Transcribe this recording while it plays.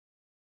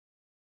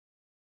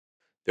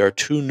There are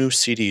two new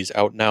CDs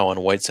out now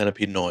on White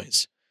Centipede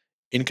Noise: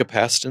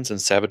 Incapacitance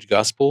and Savage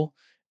Gospel,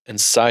 and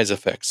Size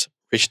Effects,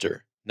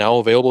 Richter, now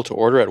available to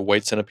order at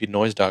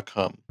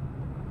whitecentipedenoise.com.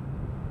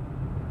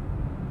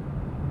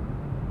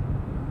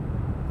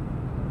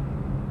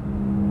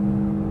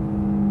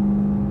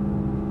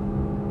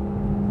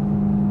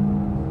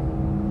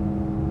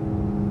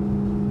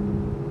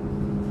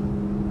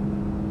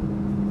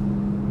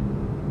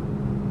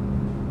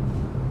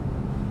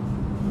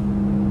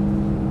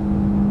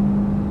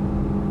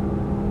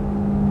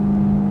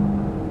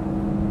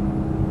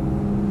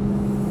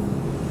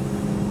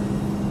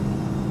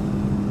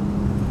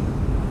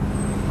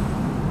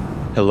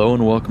 Hello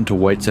and welcome to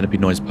White Centipede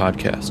Noise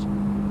Podcast.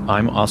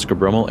 I'm Oscar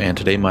Brummel, and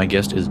today my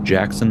guest is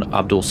Jackson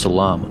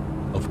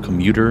Abdul-Salaam of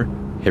COMMUTER,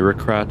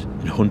 HERUKRAT,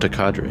 and Junta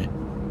Cadre.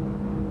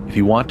 If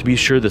you want to be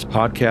sure this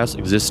podcast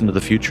exists into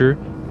the future,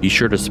 be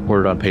sure to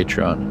support it on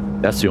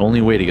Patreon. That's the only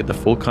way to get the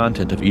full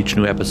content of each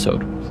new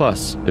episode.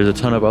 Plus, there's a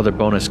ton of other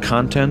bonus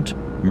content,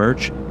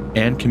 merch,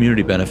 and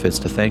community benefits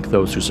to thank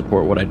those who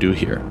support what I do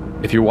here.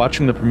 If you're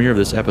watching the premiere of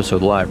this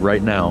episode live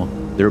right now,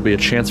 there will be a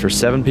chance for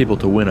 7 people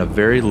to win a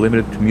very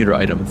limited COMMUTER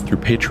item through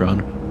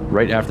Patreon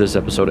right after this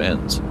episode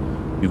ends.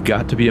 You've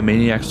got to be a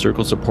Maniac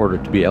Circle supporter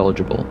to be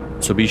eligible,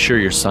 so be sure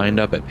you're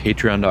signed up at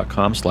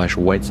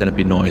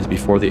patreon.com/whitecentipedenoise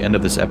before the end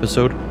of this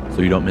episode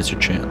so you don't miss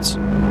your chance.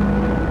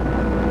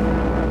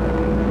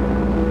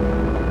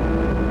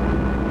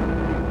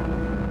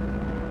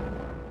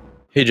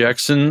 Hey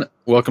Jackson,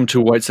 welcome to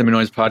White Centipede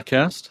Noise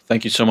Podcast.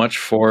 Thank you so much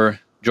for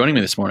joining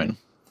me this morning.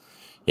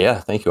 Yeah,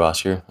 thank you,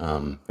 Oscar.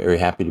 Very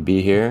happy to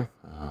be here.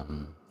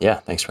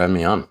 Thanks for having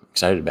me on.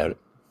 Excited about it.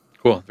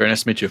 Cool. Very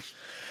nice to meet you.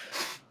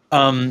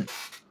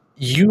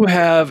 You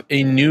have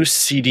a new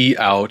CD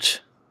out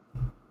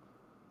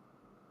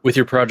with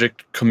your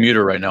project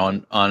COMMUTER right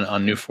now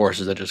on New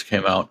Forces that just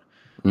came out,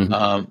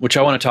 which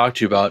I want to talk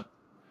to you about.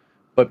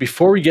 But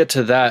before we get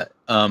to that,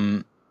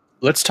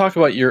 let's talk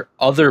about your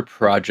other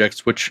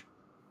projects, which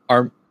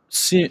are,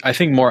 I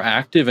think, more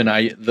active, and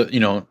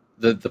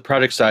the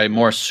projects I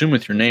more assume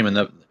with your name, and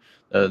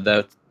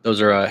that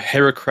those are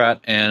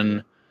HERUKRAT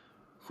and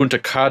Junta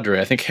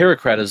Cadre. I think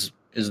HERUKRAT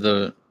is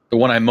the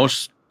one I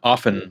most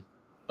often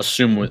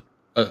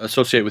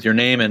associate with your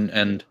name,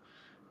 and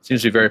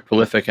seems to be very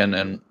prolific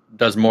and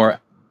does more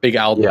big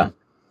album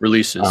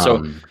releases.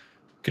 So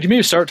could you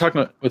maybe start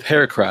talking with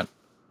HERUKRAT?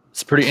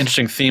 It's pretty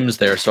interesting themes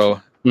there.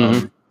 So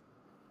so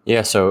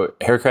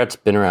HERUKRAT's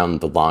been around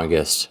the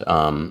longest.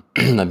 I've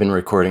been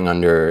recording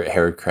under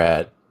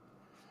HERUKRAT.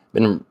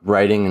 Been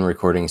writing and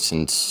recording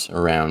since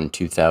around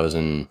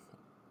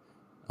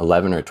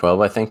 2011 or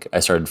 12, I think. I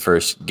started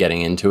first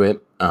getting into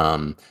it.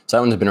 So that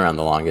one's been around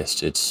the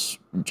longest. It's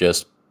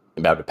just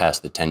about to pass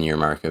the 10-year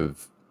mark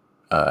of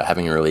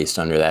having it released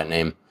under that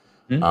name.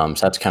 So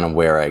that's kind of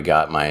where I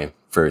got my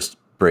first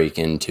break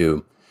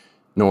into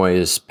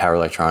noise, power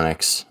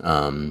electronics,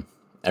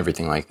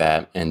 everything like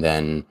that. And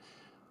then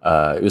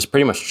it was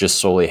pretty much just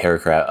solely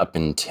HERUKRAT up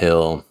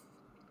until,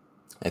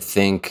 I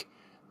think,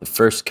 the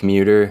first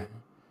COMMUTER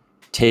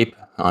tape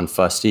on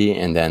Fusty,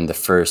 and then the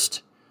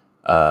first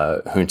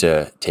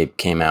Junta tape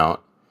came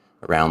out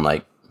around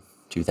like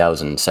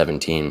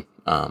 2017.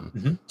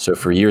 So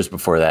for years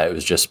before that, it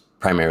was just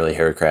primarily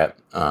HERUKRAT.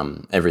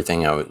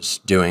 Everything I was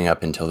doing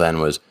up until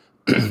then was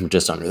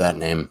just under that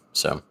name.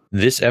 So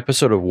this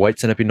episode of White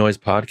Centipede Noise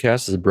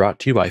Podcast is brought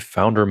to you by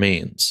Found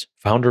Remains.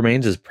 Found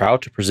Remains is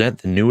proud to present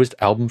the newest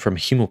album from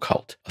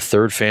HERUKRAT, A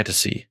Third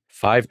Fantasy.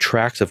 5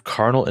 tracks of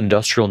carnal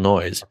industrial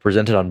noise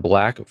presented on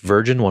black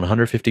virgin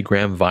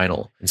 150-gram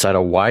vinyl inside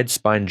a wide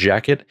spine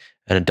jacket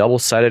and a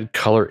double-sided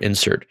color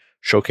insert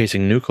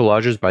showcasing new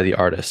collages by the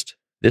artist.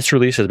 This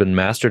release has been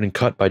mastered and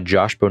cut by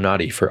Josh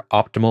Bonatti for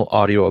Optimal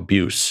Audio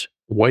Abuse.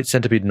 White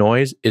Centipede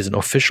Noise is an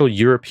official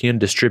European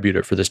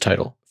distributor for this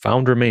title.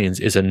 Found Remains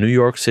is a New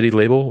York City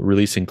label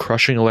releasing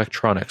crushing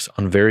electronics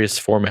on various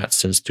formats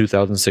since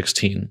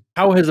 2016.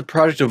 How has the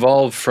project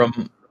evolved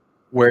from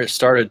where it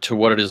started to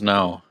what it is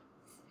now?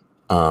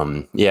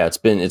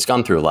 It's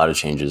gone through a lot of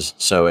changes.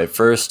 So at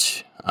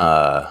first,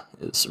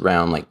 it's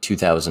around like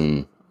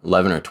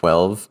 2011 or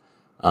 12.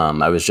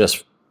 I was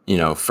just,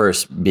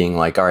 first being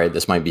like, all right,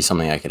 this might be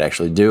something I could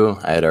actually do.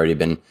 I had already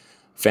been a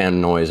fan of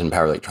noise and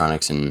power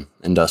electronics and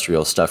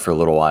industrial stuff for a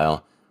little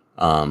while.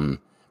 But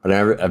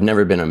I've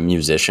never been a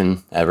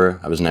musician ever.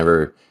 I was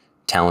never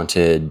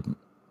talented,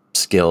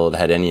 skilled,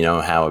 had any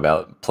know-how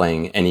about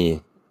playing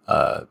any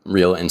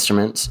real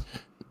instruments.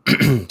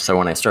 So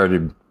when I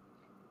started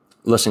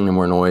listening to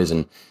more noise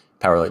and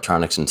power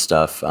electronics and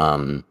stuff,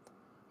 what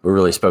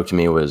really spoke to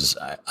me was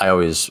I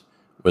always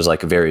was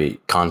like a very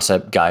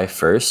concept guy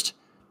first.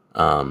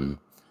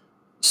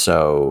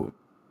 So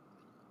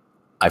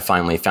I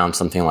finally found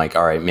something like,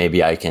 all right,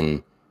 maybe I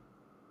can,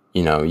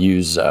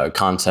 use a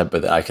concept,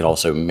 but I could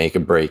also make a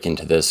break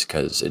into this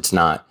because it's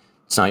not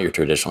your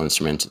traditional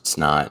instruments. It's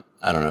not,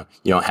 I don't know,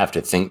 you don't have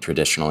to think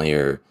traditionally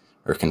or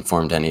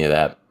conform to any of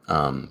that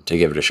to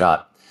give it a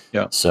shot.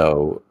 Yeah.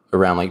 So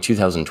around like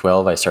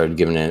 2012, I started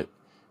giving it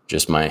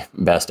just my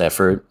best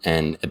effort.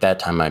 And at that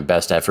time, my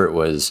best effort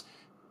was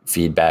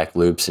feedback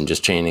loops and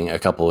just chaining a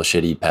couple of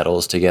shitty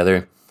pedals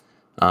together.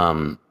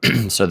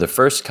 So the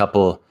first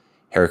couple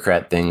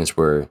HERUKRAT things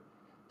were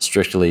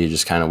strictly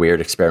just kind of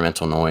weird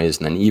experimental noise,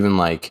 and then even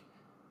like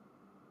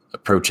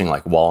approaching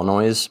like wall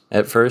noise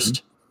at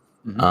first.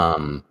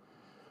 One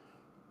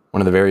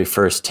of the very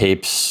first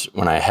tapes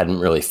when I hadn't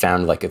really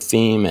found like a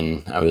theme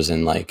and I was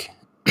in like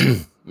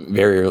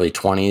very early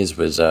 20s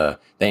was the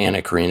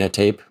Anna Karina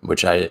tape,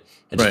 which I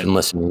had just been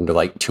listening to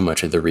like too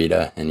much of the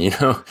Rita and,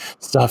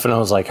 stuff. And I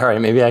was like, all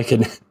right, maybe I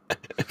could,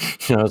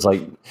 I was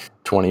like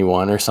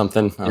 21 or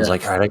something. I was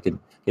like, all right, I could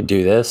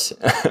do this.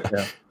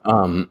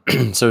 So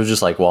it was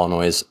just like wall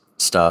noise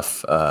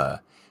stuff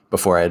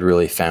before I had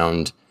really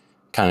found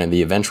kind of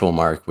the eventual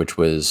mark, which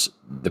was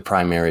the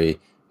primary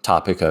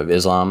topic of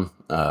Islam,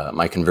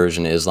 my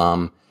conversion to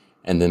Islam,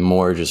 and then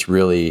more just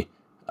really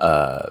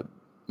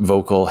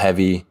vocal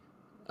heavy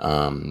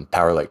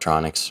power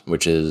electronics,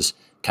 which is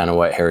kind of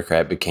what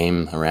HERUKRAT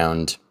became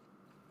around,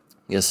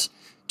 I guess,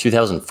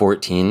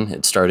 2014.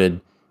 It started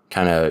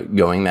kind of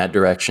going that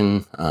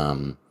direction,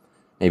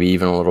 maybe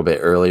even a little bit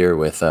earlier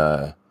with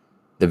the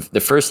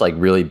first like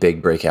really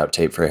big breakout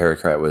tape for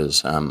HERUKRAT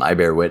was I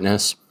Bear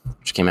Witness,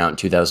 which came out in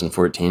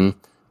 2014.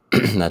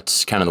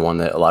 That's kind of the one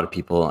that a lot of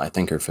people I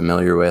think are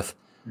familiar with.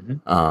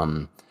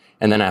 And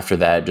then after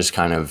that, just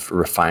kind of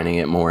refining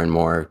it more and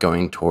more,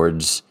 going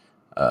towards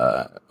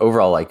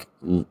overall like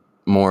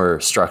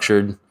more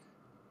structured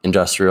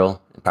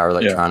industrial power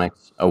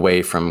electronics,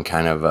 away from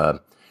kind of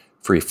a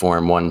free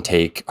form, one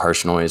take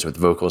harsh noise with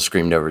vocals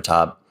screamed over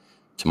top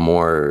to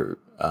more,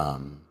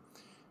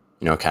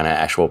 kind of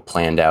actual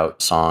planned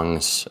out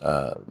songs,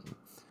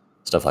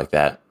 stuff like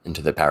that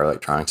into the power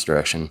electronics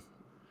direction,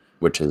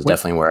 which is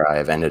definitely where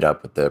I've ended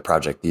up with the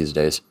project these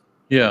days.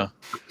 Yeah.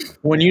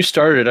 When you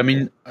started, I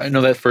mean, I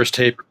know that first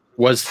tape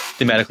was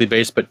thematically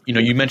based, but,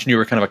 you mentioned you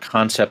were kind of a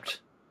concept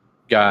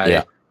guy.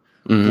 Yeah.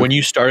 When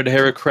you started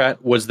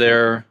HERUKRAT, was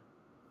there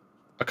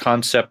a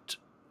concept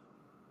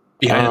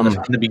behind it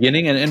in the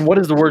beginning? And what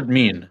does the word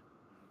mean?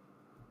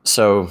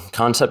 So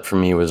concept for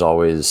me was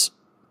always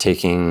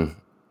taking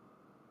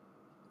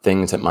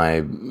things that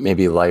my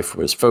maybe life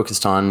was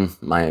focused on,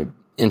 my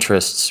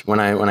interests. When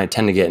I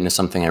tend to get into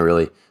something, I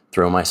really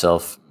throw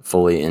myself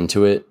fully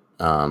into it.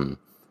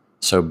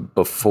 So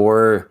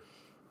before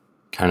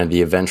kind of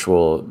the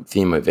eventual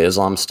theme of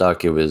Islam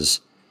stuck, it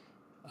was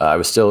I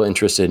was still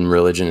interested in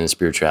religion and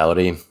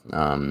spirituality.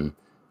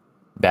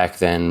 Back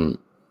then,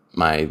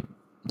 my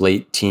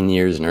late teen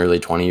years and early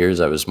 20 years,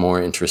 I was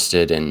more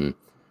interested in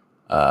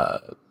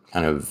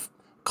kind of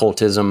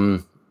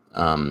cultism,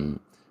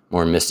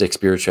 more mystic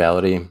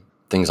spirituality,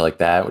 things like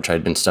that, which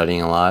I'd been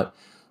studying a lot.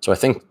 So I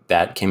think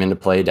that came into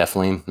play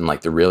definitely in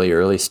like the really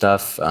early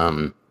stuff.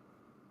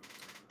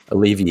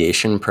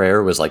 Alleviation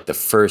Prayer was like the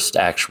first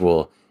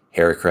actual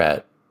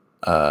HERUKRAT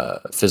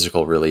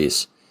physical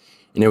release.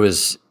 And it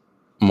was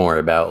more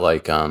about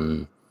like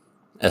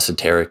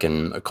esoteric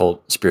and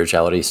occult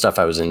spirituality stuff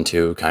I was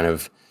into kind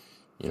of,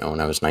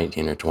 when I was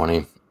 19 or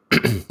 20.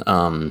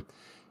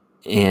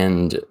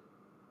 And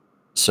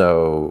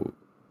so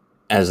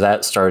as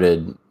that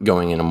started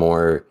going in a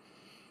more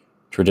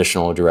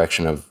traditional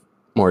direction of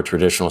more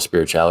traditional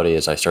spirituality,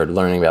 as I started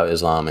learning about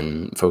Islam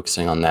and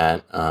focusing on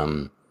that,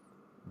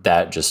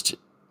 that just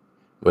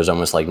was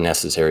almost like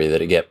necessary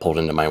that it get pulled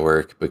into my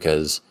work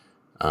because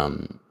I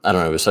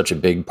don't know, it was such a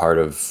big part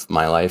of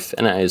my life,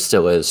 and it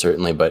still is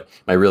certainly, but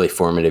my really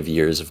formative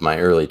years of my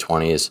early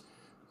 20s.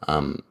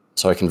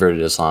 So I converted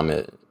to Islam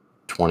at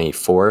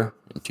 24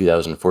 in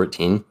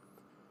 2014.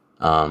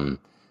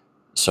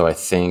 So I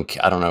think,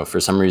 I don't know, for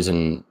some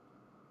reason,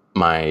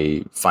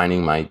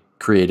 finding my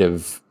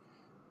creative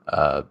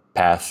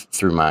path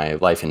through my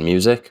life in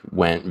music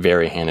went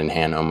very hand in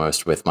hand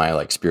almost with my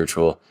like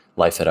spiritual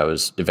life that I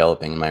was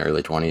developing in my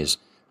early 20s,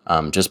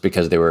 just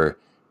because they were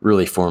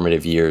really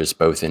formative years,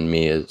 both in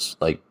me as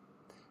like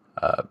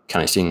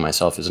kind of seeing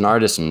myself as an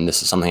artist, and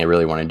this is something I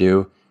really want to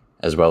do,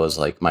 as well as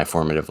like my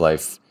formative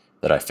life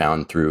that I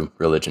found through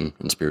religion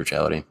and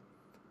spirituality.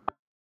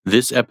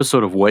 This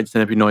episode of White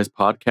Snippy Noise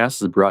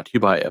Podcast is brought to you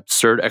by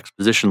Absurd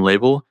Exposition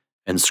Label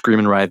and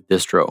Scream & Writhe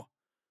Distro.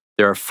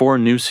 There are 4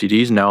 new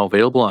CDs now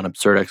available on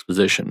Absurd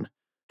Exposition: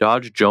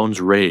 Dodge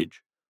Jones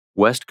Rage,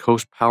 West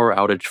Coast Power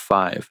Outage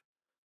 5,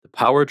 the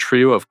power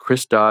trio of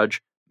Chris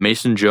Dodge,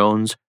 Mason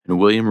Jones, and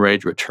William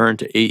Rage return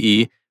to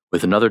AE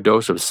with another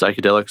dose of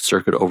psychedelic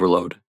circuit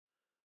overload.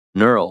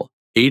 Neural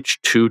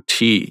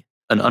H2T,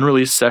 an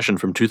unreleased session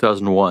from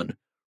 2001,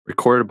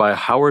 recorded by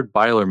Howard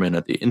Bylerman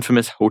at the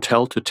infamous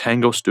Hotel to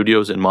Tango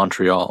Studios in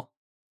Montreal.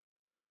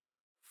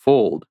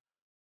 Fold,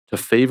 to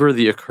favor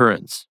the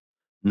occurrence,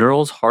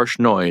 Neural's harsh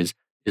noise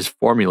is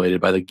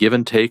formulated by the give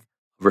and take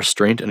of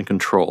restraint and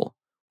control.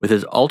 With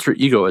his alter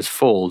ego as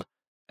Fold,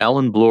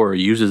 Alan Bloor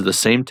uses the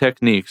same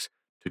techniques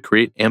to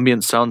create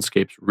ambient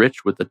soundscapes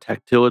rich with the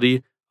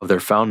tactility of their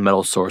found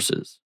metal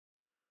sources.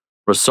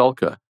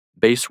 Rusalka,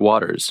 Base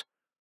Waters,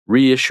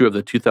 reissue of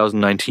the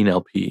 2019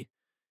 LP.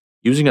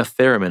 Using a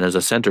theremin as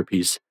a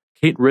centerpiece,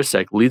 Kate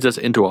Rissek leads us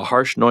into a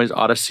harsh noise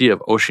odyssey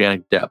of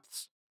oceanic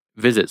depths.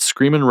 Visit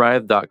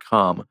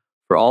screamandwrithe.com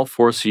for all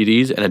 4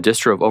 CDs and a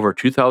distro of over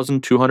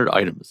 2,200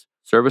 items,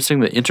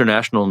 servicing the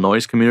international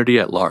noise community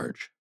at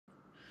large.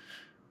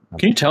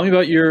 Can you tell me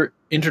about your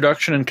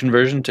introduction and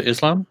conversion to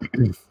Islam?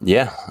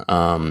 Yeah.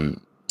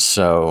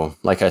 So,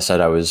 like I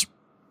said, I was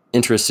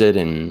interested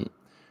in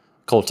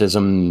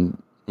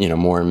occultism,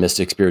 more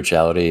mystic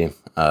spirituality.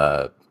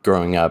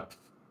 Growing up,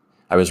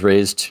 I was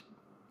raised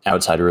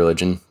outside of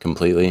religion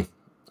completely.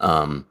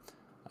 I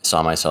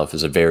saw myself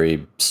as a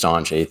very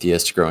staunch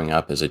atheist growing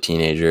up as a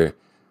teenager.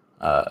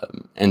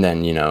 And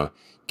then,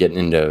 getting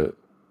into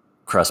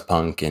crust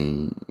punk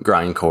and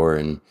grindcore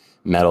and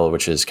metal,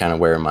 which is kind of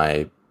where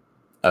my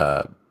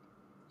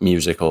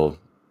musical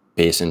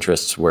base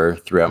interests were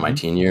throughout my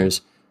teen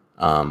years.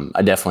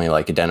 I definitely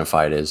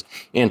identified as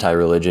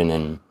anti-religion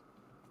and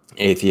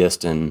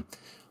atheist and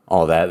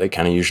all that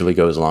kind of usually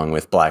goes along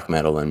with black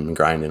metal and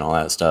grind and all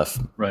that stuff.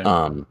 Right.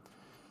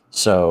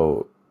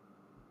 So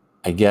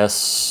I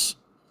guess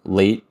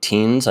late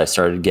teens, I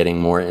started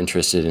getting more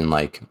interested in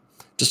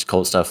just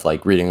occult stuff,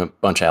 like reading a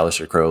bunch of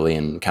Aleister Crowley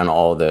and kind of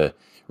all the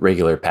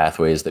regular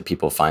pathways that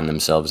people find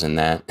themselves in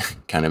that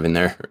kind of in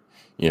their,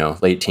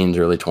 late teens,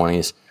 early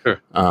 20s. Sure.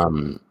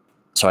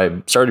 So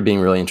I started being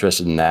really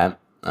interested in that,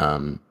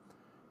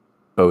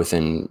 both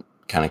in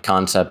kind of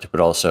concept, but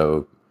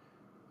also,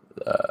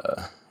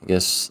 I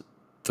guess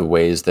the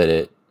ways that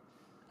it,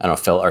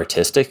 felt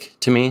artistic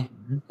to me,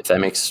 if that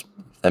makes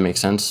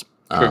sense.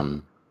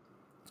 Sure.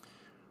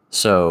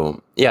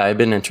 So yeah, I've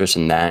been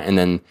interested in that. And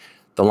then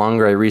the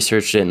longer I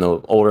researched it and the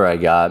older I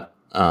got,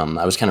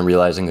 I was kind of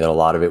realizing that a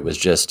lot of it was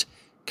just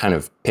kind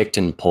of picked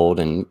and pulled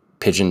and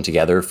pigeoned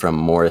together from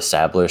more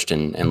established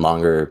and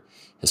longer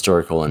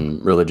historical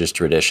and religious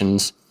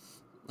traditions,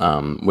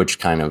 which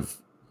kind of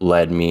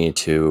led me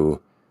to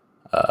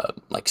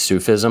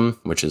Sufism,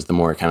 which is the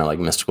more kind of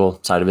mystical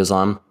side of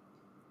Islam.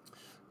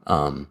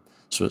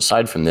 So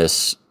aside from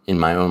this, in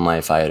my own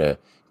life, I had a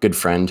good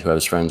friend who I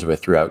was friends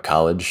with throughout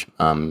college.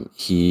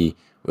 He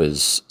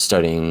was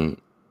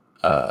studying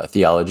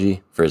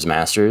theology for his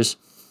master's,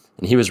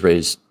 and he was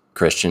raised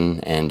Christian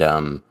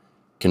and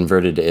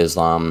converted to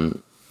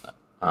Islam,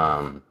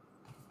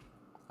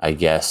 I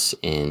guess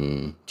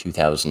in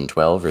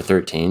 2012 or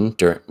 13,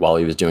 while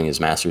he was doing his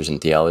master's in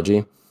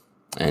theology.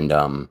 And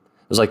it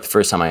was the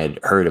first time I had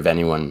heard of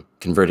anyone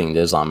converting to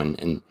Islam. And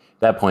at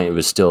that point,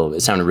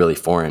 it sounded really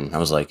foreign. I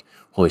was like,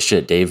 holy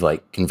shit, Dave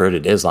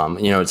converted to Islam.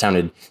 It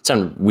sounded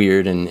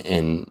weird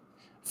and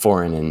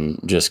foreign and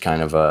just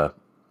kind of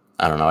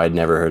I don't know, I'd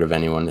never heard of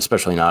anyone,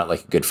 especially not a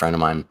good friend of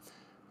mine.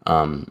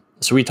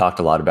 So we talked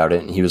a lot about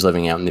it, and he was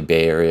living out in the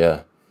Bay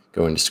Area,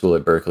 going to school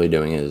at Berkeley,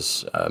 doing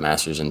his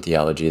master's in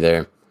theology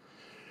there.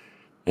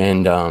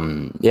 And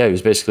yeah, he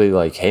was basically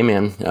like, hey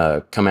man,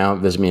 come out,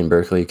 visit me in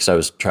Berkeley, because I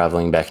was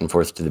traveling back and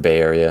forth to the Bay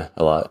Area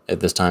a lot at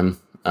this time.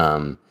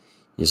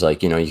 He's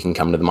like, you can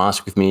come to the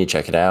mosque with me,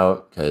 check it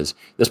out. Because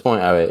at this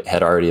point I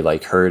had already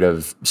heard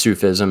of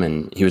Sufism,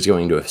 and he was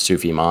going to a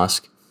Sufi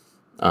mosque.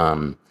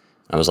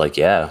 I was like,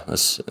 yeah,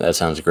 that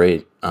sounds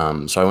great.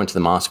 So I went to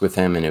the mosque with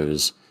him, and it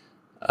was,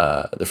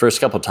 the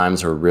first couple of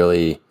times were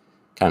really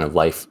kind of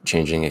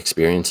life-changing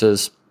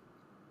experiences.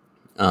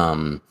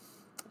 And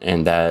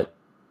that,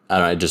 I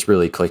don't know, it just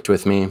really clicked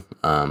with me.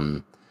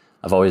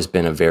 I've always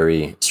been a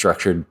very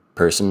structured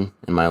person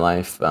in my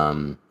life.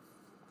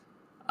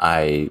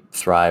 I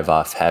thrive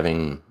off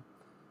having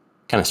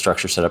kind of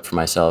structure set up for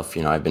myself.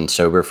 I've been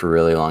sober for a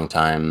really long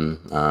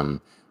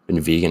time, been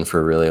vegan for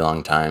a really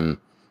long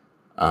time.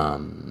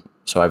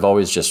 So I've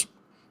always just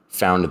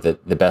found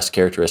that the best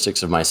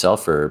characteristics of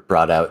myself are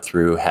brought out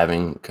through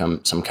having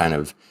some kind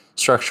of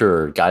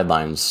structure or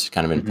guidelines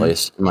kind of in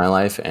place in my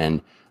life.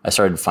 And I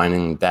started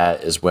finding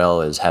that, as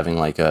well as having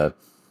a kind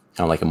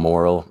of a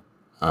moral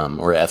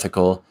or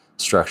ethical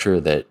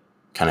structure that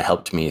kind of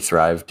helped me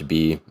thrive to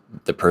be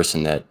the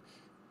person that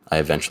I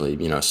eventually,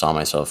 saw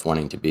myself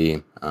wanting to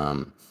be.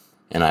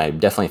 And I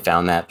definitely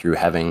found that through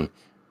having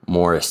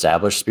more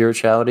established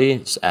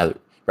spirituality,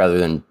 rather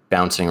than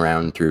bouncing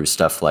around through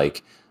stuff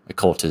like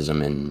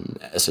occultism and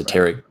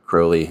esoteric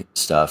Crowley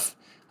stuff.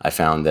 I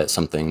found that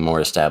something more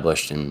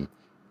established and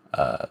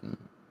a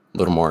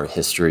little more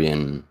history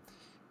and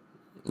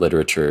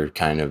literature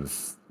kind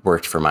of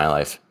worked for my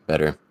life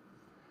better.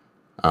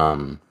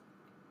 So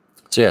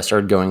yeah, I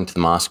started going to the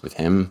mosque with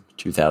him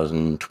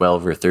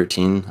 2012 or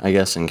 13, I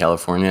guess, in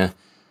California.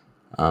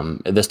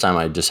 At this time,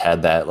 I just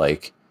had that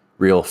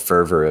real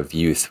fervor of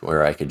youth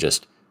where I could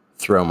just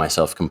throw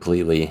myself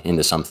completely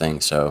into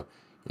something. So,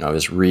 I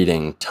was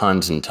reading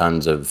tons and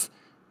tons of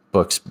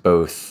books,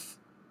 both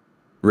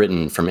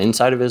written from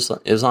inside of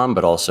Islam,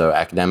 but also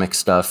academic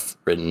stuff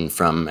written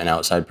from an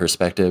outside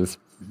perspective.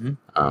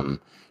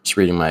 Just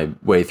reading my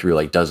way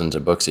through dozens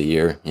of books a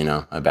year,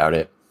 about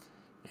it.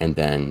 And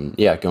then,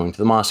 yeah, going to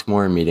the mosque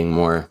more, meeting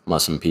more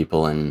Muslim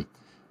people, and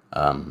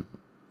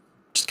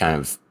just kind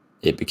of,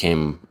 it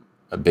became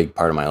a big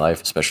part of my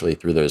life, especially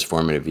through those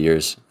formative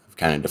years of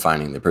kind of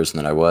defining the person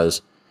that I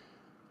was.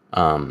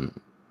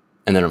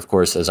 And then, of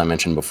course, as I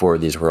mentioned before,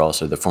 these were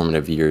also the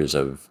formative years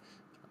of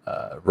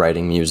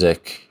writing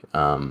music,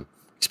 kind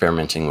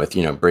experimenting with,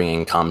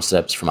 bringing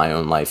concepts from my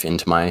own life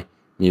into my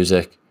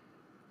music.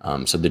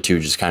 So the two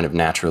just kind of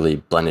naturally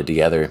blended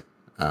together.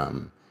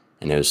 And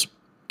it was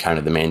kind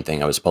of the main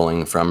thing I was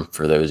pulling from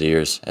for those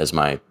years as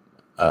my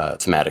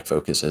thematic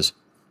focuses.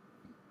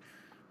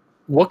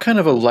 What kind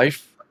of a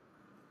life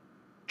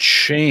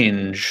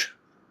change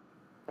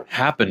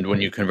happened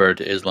when you converted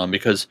to Islam?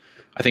 Because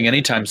I think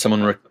anytime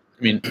someone,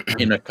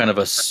 in a kind of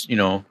a,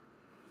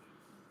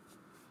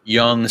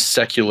 young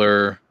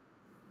secular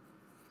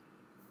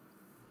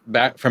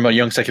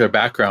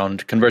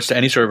background converts to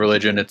any sort of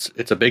religion,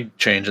 it's a big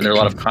change, and there are a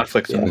lot of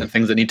conflicts and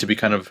things that need to be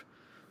kind of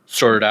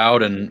sorted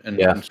out and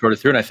sorted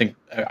through. And I think,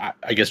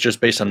 I guess, just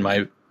based on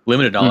my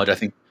limited knowledge, I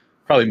think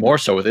probably more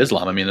so with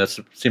Islam. I mean, that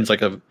seems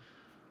like a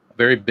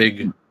very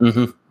big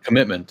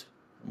commitment.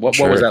 What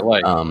was that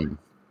like?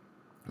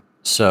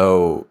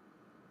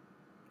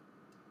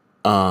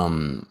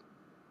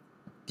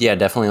 Yeah,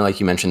 definitely. Like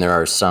you mentioned, there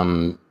are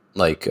some,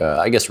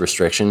 I guess,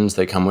 restrictions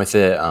that come with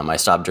it. I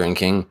stopped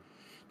drinking.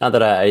 Not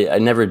that I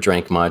never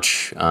drank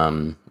much.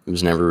 It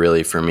was never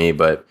really for me,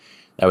 but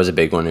that was a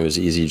big one. It was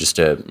easy just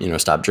to,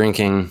 stop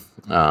drinking.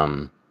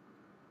 So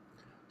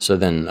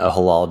then a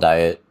halal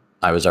diet,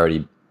 I was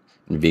already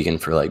vegan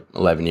for like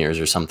 11 years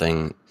or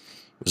something.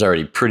 It was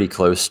already pretty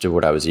close to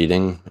what I was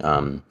eating.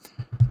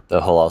 The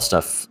halal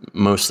stuff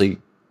mostly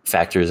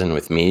factors in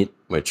with meat,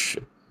 which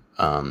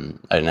I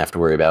didn't have to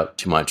worry about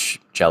too much,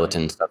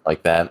 gelatin, stuff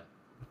like that.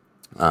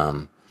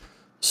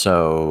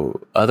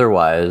 So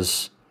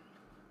otherwise,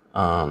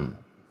 the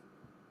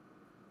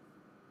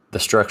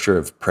structure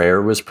of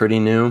prayer was pretty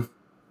new,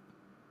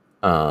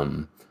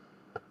 but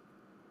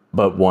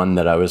one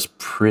that I was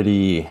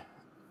pretty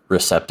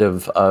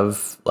receptive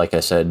of. Like I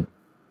said,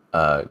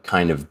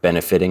 kind of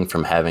benefiting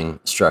from having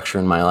structure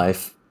in my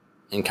life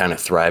and kind of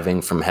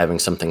thriving from having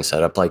something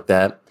set up like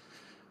that.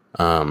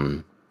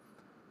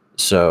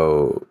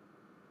 So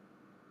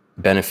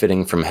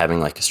benefiting from having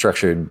like a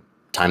structured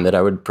time that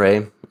I would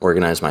pray,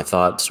 organize my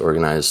thoughts,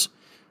 organize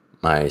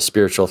my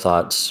spiritual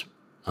thoughts.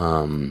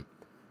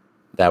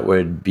 That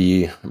would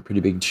be a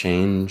pretty big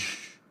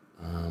change.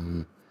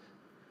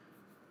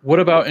 What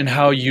about in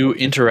how you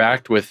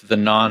interact with the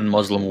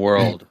non-Muslim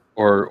world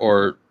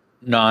or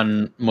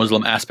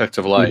non-Muslim aspects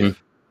of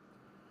life?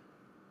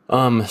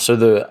 So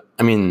the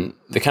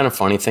kind of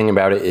funny thing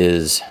about it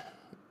is,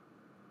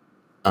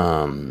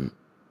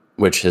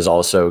 which has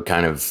also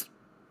kind of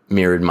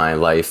mirrored my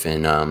life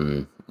in,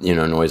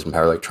 noise and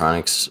power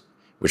electronics,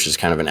 which is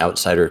kind of an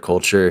outsider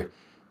culture.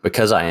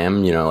 Because I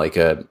am, like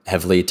a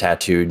heavily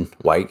tattooed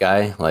white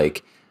guy,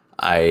 like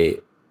I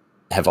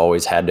have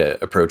always had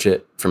to approach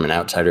it from an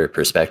outsider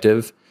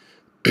perspective.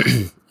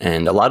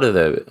 And a lot of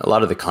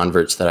the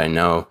converts that I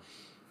know,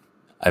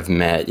 I've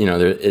met,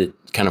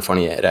 it's kind of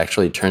funny. It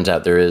actually turns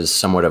out there is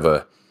somewhat of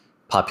a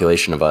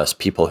population of us,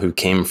 people who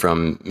came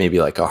from maybe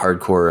like a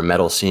hardcore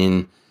metal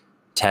scene,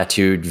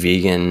 tattooed,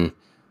 vegan,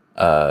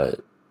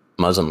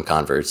 Muslim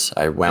converts.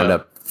 I wound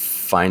up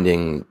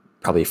finding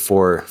probably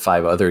 4 or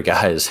 5 other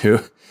guys who,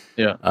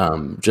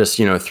 just,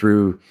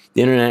 through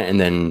the internet, and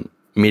then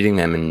meeting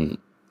them, and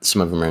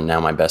some of them are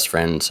now my best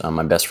friends.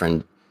 My best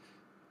friend,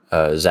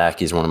 Zach,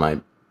 he's one of my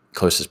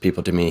closest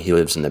people to me. He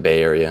lives in the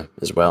Bay Area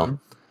as well.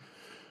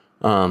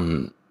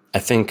 I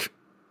think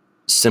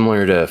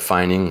similar to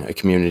finding a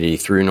community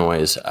through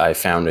noise, I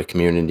found a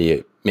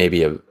community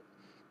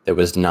that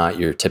was not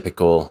your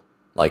typical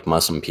like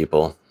Muslim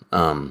people.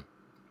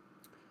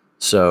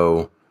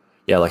 So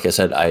yeah, like I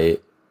said, I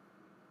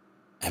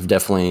have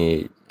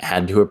definitely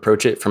had to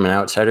approach it from an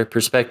outsider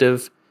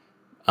perspective.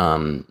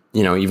 Even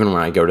when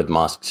I go to the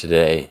mosque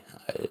today,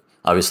 I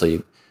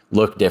obviously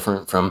look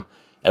different from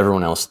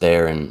everyone else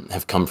there and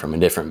have come from a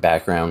different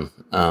background.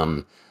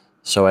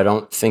 So I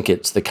don't think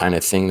it's the kind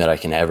of thing that I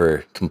can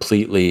ever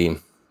completely,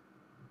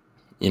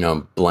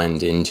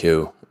 blend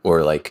into,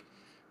 or like,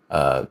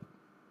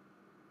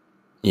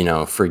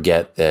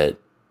 forget that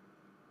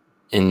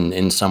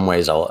in some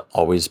ways I'll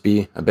always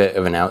be a bit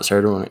of an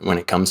outsider when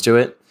it comes to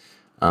it.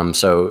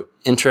 So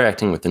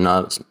interacting with the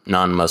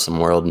non-Muslim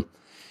world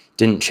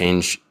didn't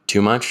change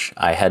too much.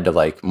 I had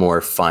to more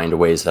find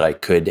ways that I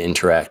could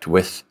interact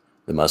with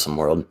the Muslim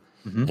world.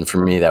 And for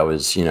me, that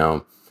was,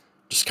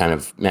 just kind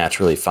of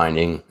naturally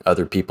finding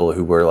other people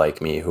who were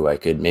like me, who I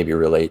could maybe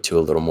relate to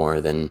a little more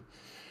than,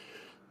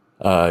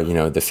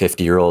 the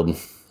 50-year-old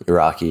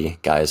Iraqi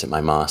guys at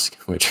my mosque,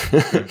 which,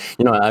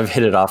 I've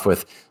hit it off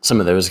with some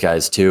of those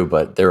guys too,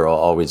 but there will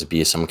always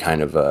be some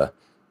kind of a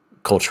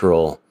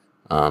cultural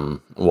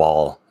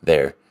wall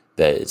there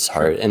that it's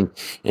hard.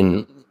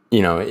 And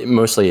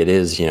mostly it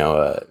is,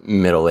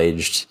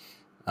 middle-aged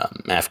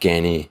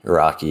Afghani,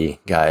 Iraqi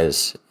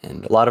guys,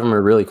 and a lot of them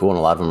are really cool, and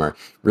a lot of them are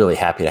really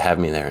happy to have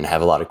me there and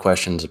have a lot of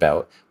questions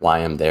about why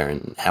I'm there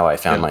and how I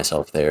found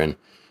myself there. And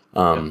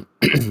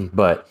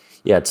but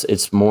yeah,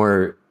 it's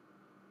more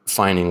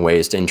finding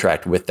ways to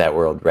interact with that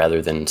world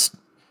rather than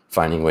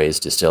finding ways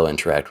to still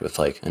interact with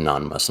like a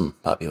non-Muslim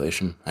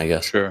population, I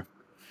guess. Sure.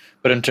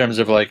 But in terms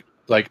of like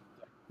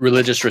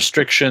religious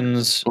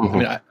restrictions,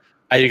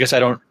 I guess I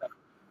don't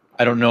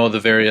know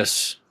the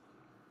various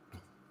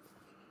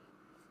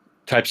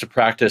types of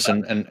practice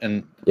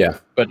and Yeah.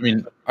 but I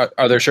mean,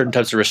 are there certain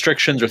types of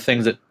restrictions or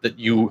things that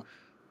you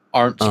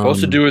aren't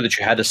supposed to do, or that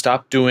you had to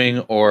stop doing,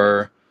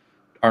 or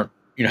aren't,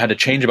 had to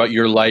change about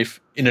your life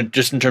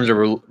just in terms of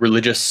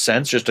religious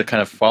sense, just to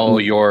kind of follow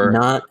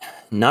not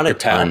a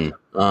path?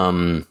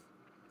 ton.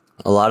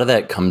 A lot of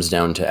that comes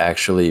down to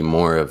actually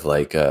more of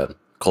like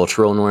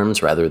cultural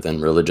norms rather than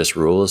religious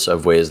rules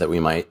of ways that we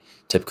might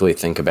typically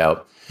think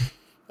about,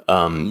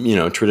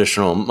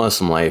 traditional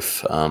Muslim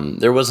life.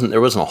 There wasn't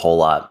a whole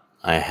lot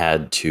I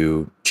had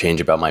to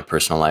change about my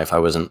personal life. I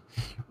wasn't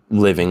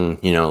living,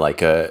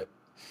 like a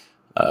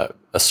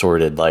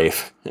sordid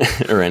life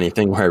or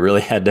anything where I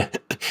really had to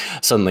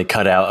suddenly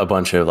cut out a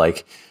bunch of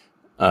like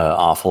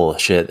awful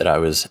shit that I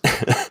was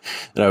that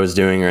I was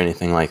doing or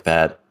anything like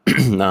that.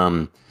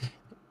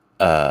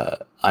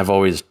 I've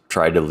always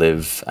tried to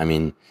live. I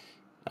mean,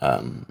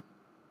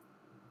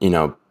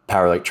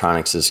 power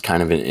electronics is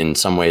kind of in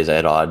some ways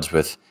at odds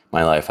with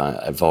my life.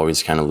 I've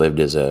always kind of lived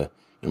as a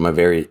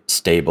very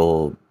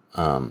stable,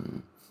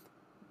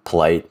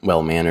 polite,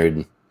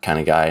 well-mannered kind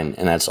of guy. And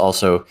that's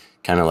also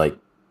kind of like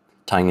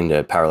tying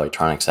into power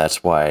electronics.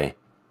 That's why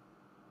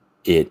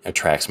it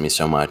attracts me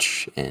so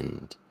much.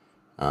 And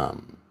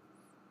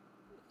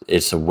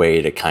it's a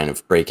way to kind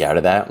of break out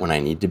of that when I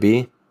need to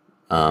be.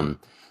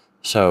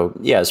 So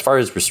yeah, as far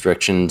as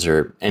restrictions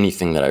or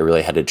anything that I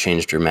really had to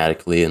change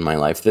dramatically in my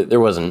life, there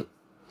wasn't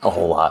a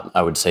whole lot,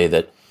 I would say,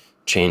 that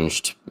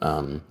changed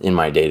in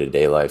my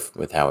day-to-day life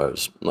with how I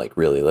was like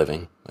really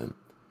living.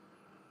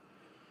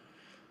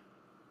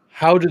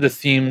 How do the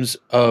themes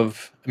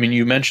of, I mean,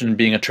 you mentioned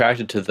being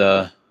attracted to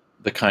the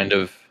kind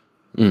of,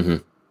 I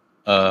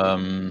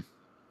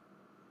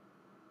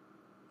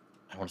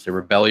want to say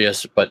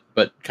rebellious, but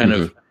kind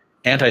of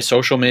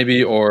antisocial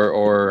maybe,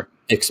 or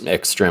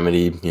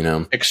extremity,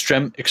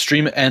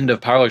 extreme end of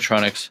power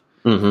electronics.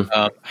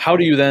 How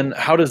do you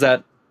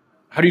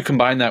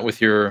combine that with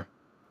your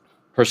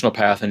personal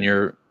path and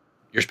your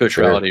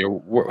spirituality,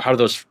 or how do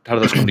those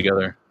come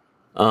together?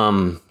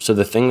 So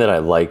the thing that I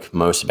like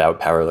most about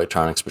power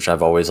electronics, which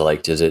I've always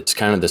liked, is it's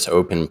kind of this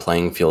open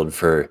playing field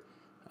for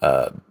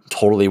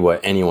totally what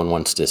anyone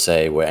wants to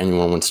say, what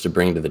anyone wants to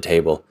bring to the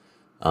table,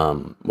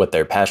 what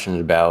they're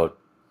passionate about,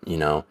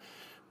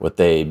 what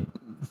they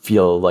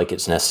feel like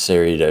it's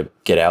necessary to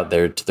get out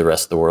there to the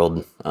rest of the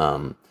world.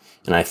 And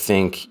I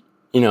think,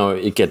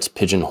 it gets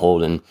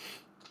pigeonholed in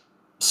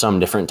some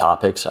different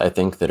topics, I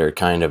think, that are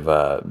kind of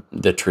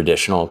the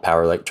traditional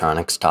power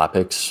electronics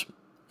topics.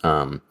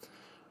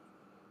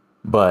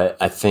 But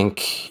I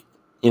think,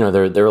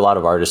 there are a lot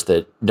of artists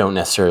that don't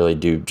necessarily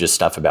do just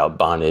stuff about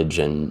bondage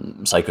and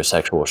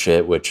psychosexual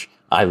shit, which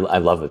I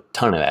love a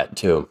ton of that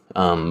too.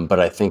 But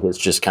I think it's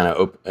just kind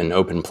of an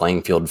open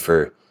playing field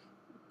for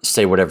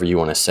say whatever you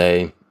want to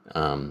say.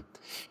 And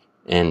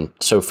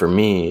so for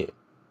me,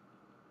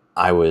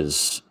 I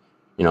was,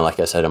 like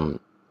I said, I'm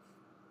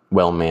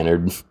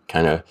well-mannered,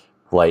 kind of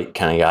polite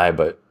kind of guy,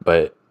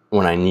 but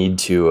when I need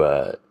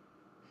to,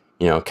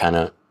 kind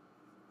of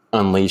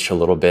unleash a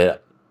little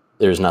bit,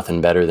 there's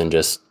nothing better than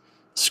just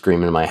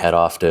screaming my head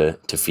off to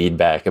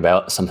feedback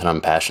about something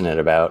I'm passionate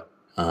about.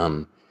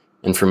 And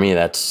for me,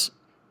 that's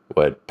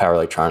what power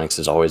electronics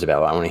is always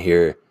about. I want to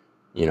hear,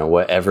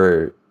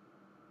 whatever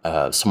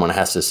someone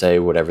has to say,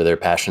 whatever they're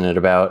passionate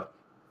about.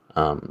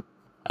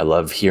 I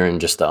love hearing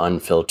just the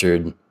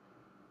unfiltered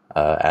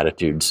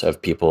attitudes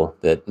of people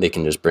that they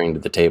can just bring to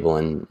the table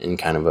in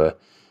kind of a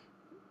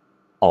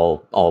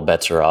all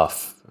bets are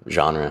off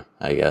genre,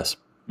 I guess.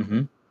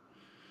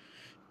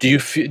 Do you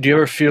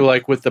ever feel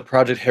like with the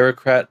project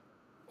HERUKRAT,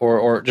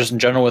 or just in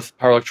general with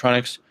power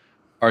electronics,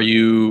 are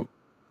you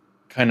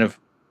kind of,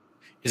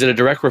 is it a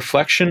direct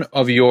reflection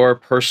of your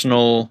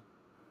personal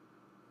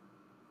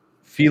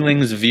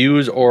feelings,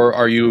 views, or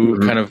are you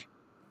kind of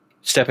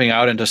stepping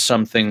out into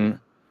something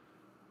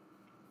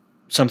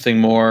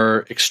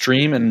more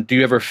extreme? And do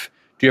you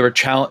ever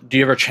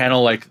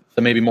channel like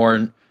the maybe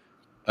more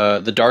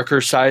the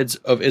darker sides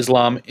of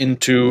Islam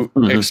into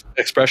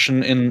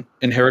expression in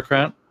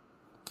HERUKRAT?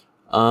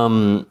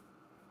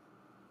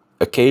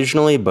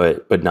 Occasionally,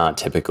 but not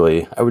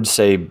typically. I would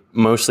say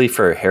mostly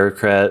for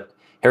HERUKRAT.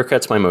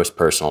 HERUKRAT's my most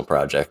personal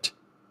project,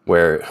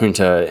 where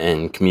Junta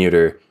and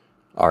COMMUTER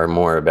are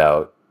more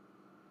about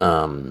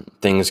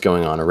things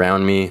going on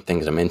around me,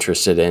 things I'm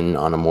interested in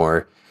on a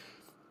more,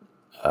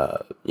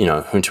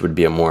 Junta would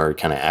be a more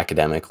kind of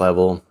academic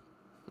level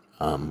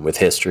with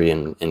history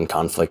and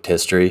conflict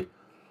history.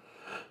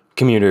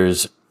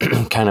 COMMUTER's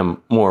kind of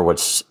more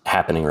what's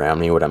happening around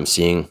me, what I'm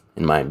seeing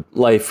in my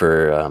life,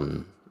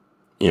 or,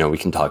 we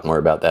can talk more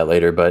about that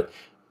later, but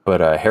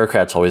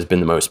HERUKRAT's always been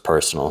the most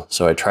personal.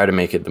 So I try to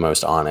make it the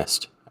most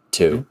honest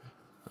too.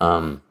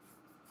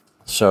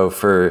 So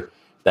for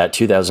that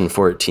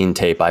 2014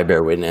 tape, I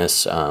Bear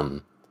Witness,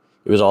 it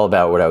was all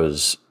about what I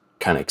was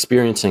kind of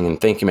experiencing and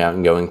thinking about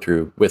and going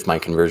through with my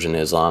conversion to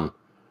Islam.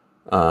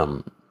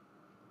 One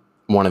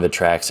of the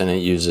tracks in it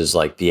uses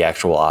like the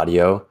actual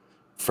audio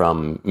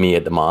from me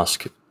at the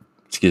mosque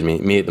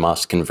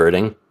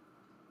converting.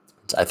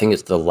 I think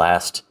it's the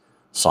last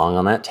song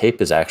on that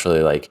tape is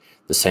actually like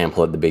the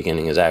sample at the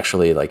beginning is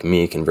actually like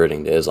me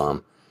converting to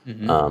Islam,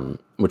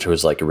 which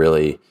was like a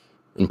really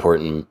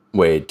important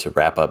way to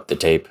wrap up the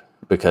tape,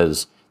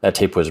 because that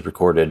tape was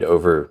recorded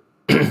over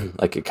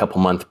like a couple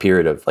month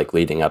period of like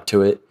leading up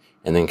to it,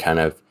 and then kind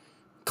of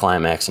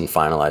climax and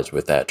finalized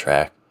with that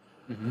track.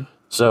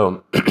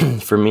 So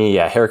for me,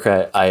 yeah,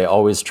 HERUKRAT, I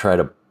always try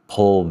to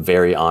pull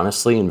very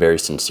honestly and very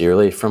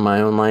sincerely from my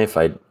own life.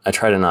 I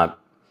try to not,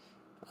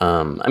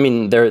 I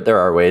mean, there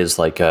are ways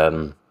like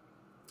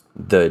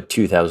the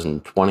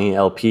 2020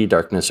 LP,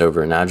 Darkness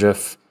Over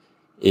Najaf,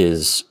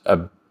 it's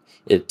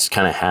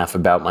kind of half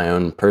about my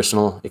own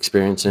personal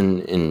experience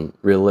in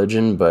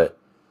religion, but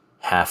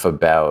half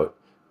about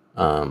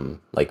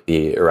like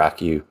the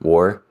Iraqi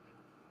war.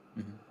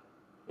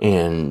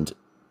 And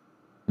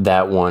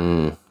that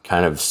one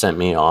kind of sent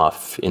me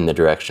off in the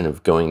direction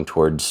of going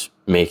towards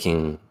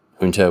making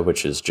Junta,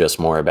 which is just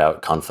more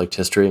about conflict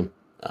history.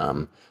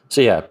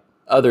 So yeah,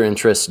 other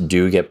interests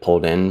do get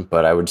pulled in,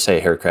 but I would say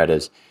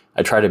HERUKRAT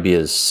I try to be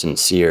as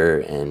sincere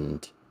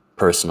and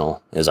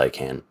personal as I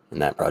can in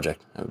that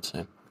project, I would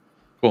say.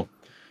 Cool.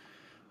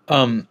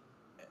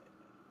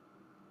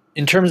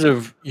 In terms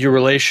of your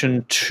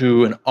relation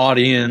to an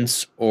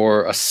audience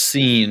or a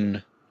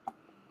scene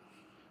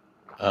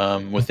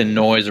within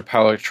noise or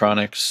power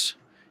electronics,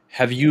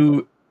 have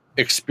you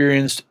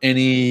experienced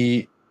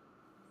any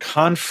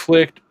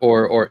conflict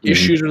or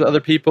issues with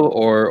other people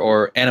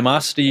or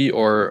animosity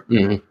or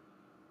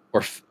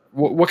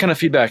what kind of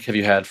feedback have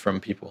you had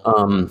from people?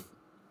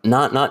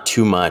 Not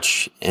too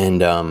much.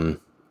 And,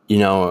 you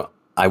know,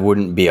 I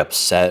wouldn't be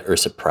upset or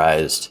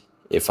surprised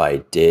if I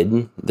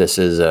did. This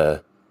is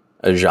a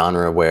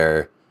genre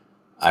where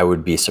I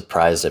would be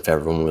surprised if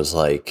everyone was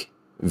like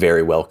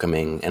very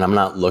welcoming. And I'm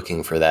not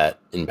looking for that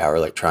in power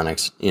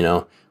electronics. You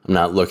know, I'm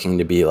not looking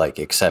to be like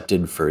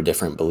accepted for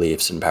different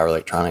beliefs in power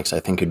electronics. I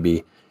think it'd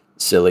be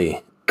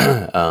silly,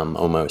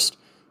 almost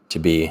to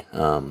be,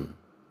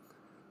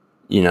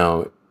 you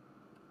know,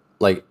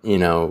 like, you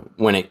know,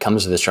 when it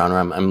comes to this genre,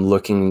 I'm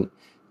looking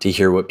to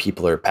hear what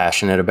people are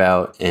passionate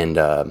about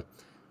and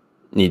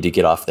need to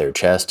get off their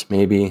chest,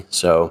 maybe.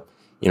 So,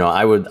 you know,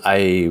 I would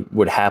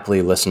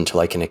happily listen to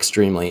like an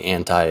extremely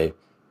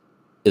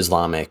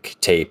anti-Islamic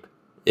tape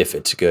if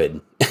it's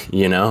good,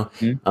 you know?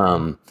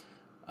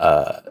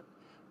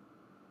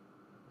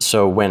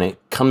 So when it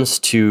comes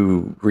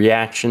to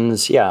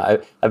reactions, yeah,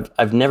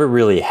 I've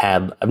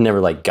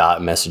never like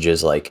got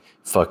messages like,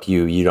 fuck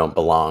you, you don't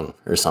belong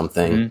or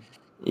something.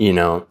 You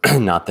know,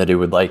 not that it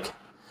would like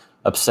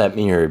upset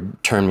me or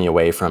turn me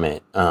away from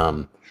it.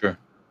 Sure.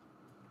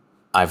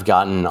 I've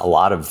gotten a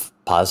lot of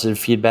positive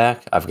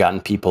feedback. I've gotten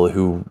people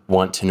who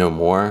want to know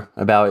more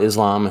about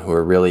Islam, who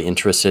are really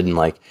interested in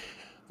like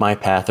my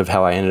path of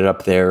how I ended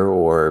up there,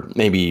 or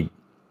maybe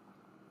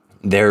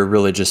their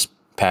religious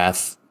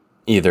path,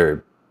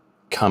 either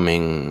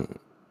coming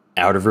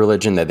out of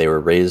religion that they were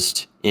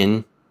raised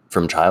in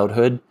from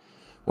childhood,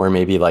 or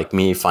maybe like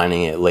me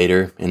finding it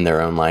later in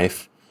their own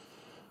life.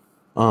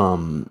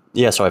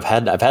 Yeah, so I've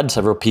had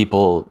several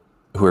people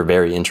who are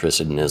very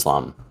interested in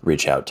Islam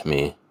reach out to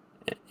me,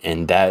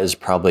 and that is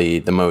probably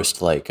the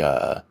most like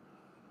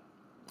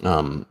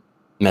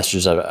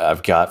messages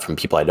I've got from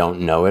people I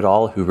don't know at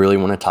all who really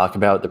want to talk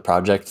about the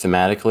project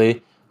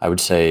thematically. I would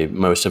say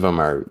most of them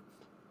are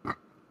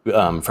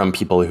from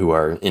people who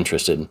are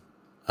interested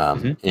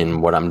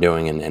in what I'm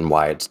doing and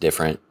why it's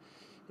different,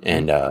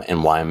 and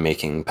why I'm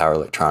making power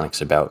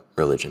electronics about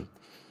religion.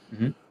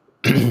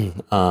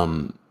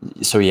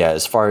 So yeah,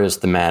 as far as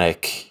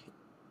thematic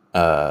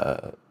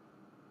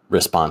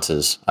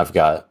responses I've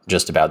got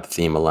just about the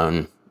theme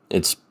alone,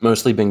 it's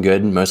mostly been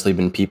good, mostly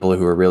been people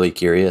who are really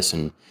curious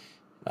and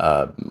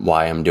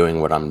why I'm doing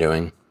what I'm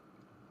doing.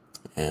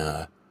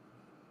 Yeah.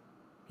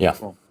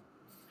 Cool.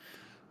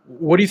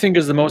 What do you think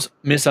is the most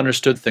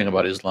misunderstood thing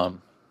about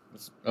Islam?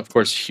 It's, of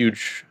course,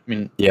 huge. I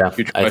mean,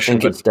 huge question. I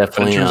think it's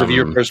definitely in terms of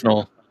your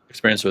personal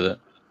experience with it.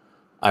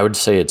 I would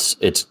say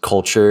it's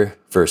culture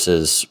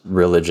versus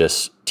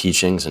religious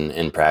teachings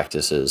and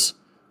practices.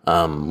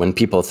 When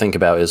people think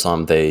about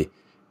Islam, they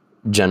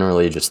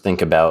generally just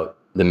think about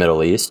the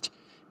Middle East,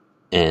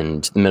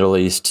 and the Middle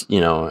East, you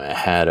know,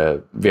 had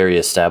a very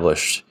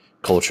established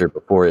culture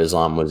before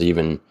Islam was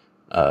even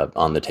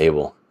on the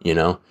table, you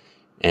know,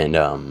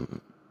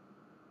 and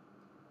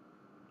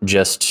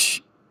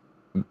just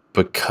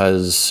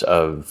because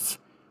of,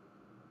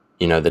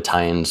 you know, the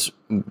tie-ins,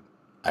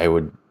 I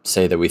would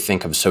say that we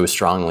think of so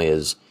strongly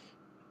as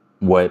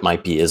what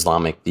might be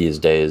Islamic these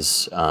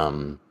days.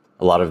 A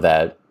lot of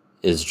that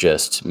is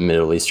just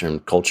Middle Eastern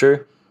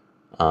culture.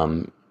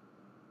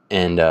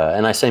 And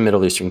I say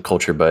Middle Eastern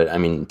culture, but I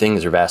mean,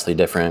 things are vastly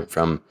different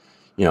from,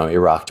 you know,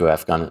 Iraq to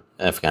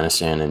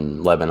Afghanistan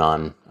and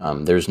Lebanon.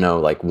 There's no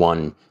like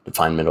one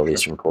defined Middle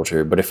Eastern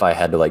culture, but if I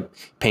had to like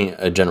paint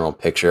a general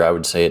picture, I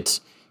would say it's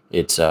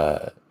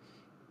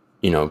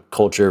you know,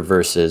 culture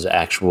versus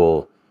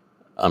actual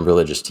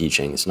religious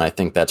teachings. And I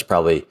think that's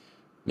probably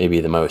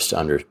maybe the most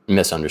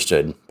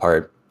misunderstood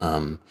part.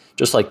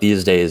 Just like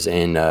these days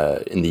in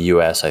the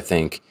U.S., I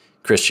think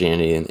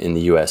Christianity in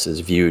the U.S.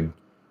 is viewed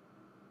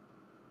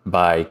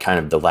by kind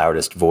of the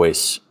loudest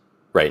voice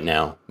right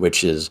now,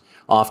 which is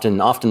often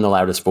the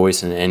loudest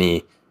voice in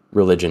any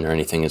religion or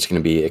anything is going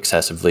to be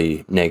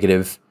excessively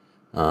negative.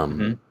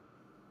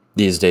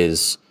 These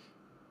days,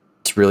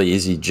 it's really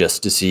easy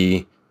just to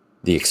see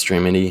the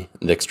extremity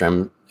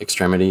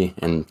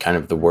and kind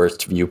of the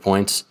worst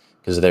viewpoints,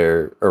 because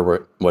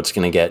what's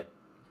going to get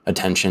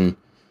attention,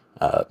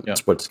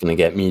 it's what's going to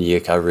get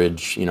media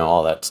coverage,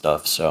 all that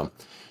stuff. So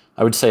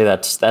I would say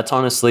that's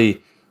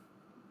honestly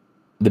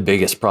the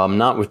biggest problem,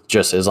 not with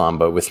just Islam,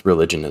 but with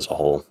religion as a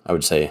whole. I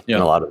would say in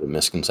a lot of the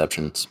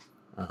misconceptions.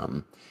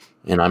 And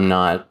I'm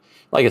not,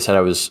 like I said,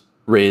 I was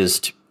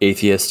raised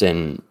atheist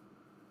and,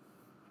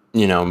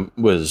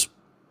 was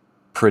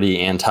pretty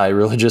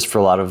anti-religious for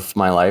a lot of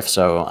my life.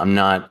 So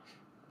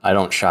I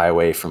don't shy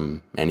away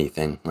from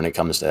anything when it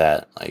comes to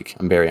that. Like,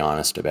 I'm very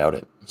honest about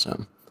it.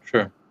 So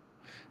sure.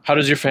 How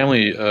does your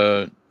family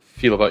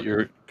feel about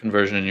your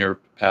conversion and your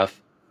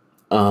path?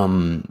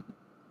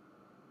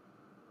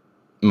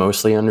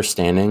 Mostly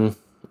understanding,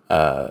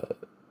 I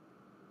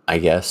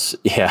guess.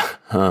 Yeah.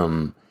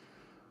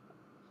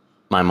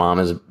 My mom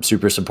is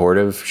super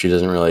supportive. She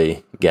doesn't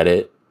really get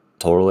it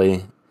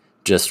totally,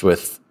 just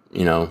with,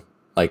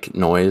 like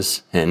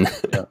noise and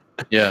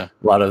a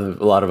lot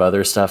of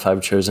other stuff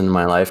I've chosen in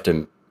my life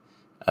to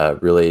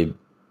really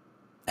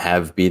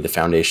be the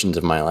foundations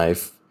of my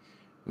life,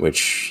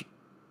 which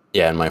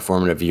in my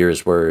formative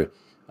years were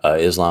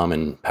Islam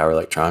and power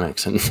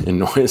electronics and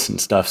noise and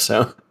stuff.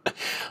 So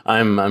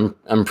I'm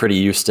pretty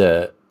used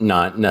to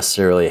not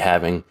necessarily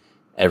having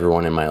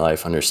everyone in my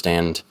life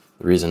understand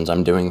the reasons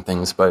I'm doing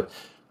things, but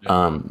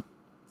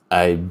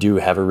I do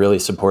have a really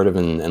supportive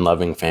and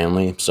loving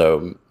family.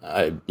 So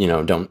I,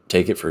 don't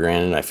take it for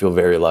granted. I feel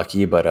very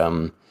lucky, but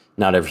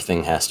not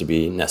everything has to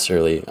be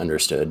necessarily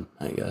understood,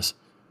 I guess.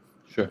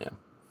 Sure. Yeah.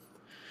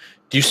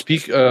 Do you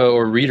speak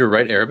or read or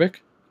write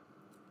Arabic?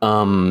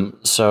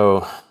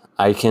 So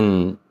I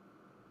can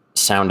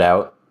sound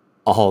out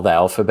all the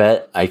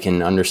alphabet. I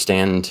can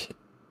understand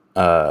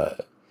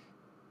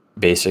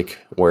basic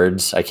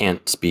words. I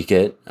can't speak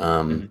it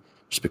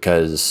just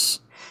because,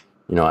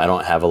 I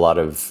don't have a lot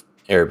of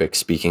Arabic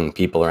speaking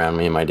people around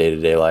me in my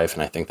day-to-day life,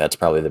 and I think that's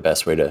probably the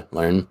best way to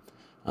learn.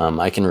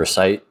 I can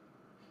recite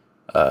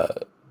a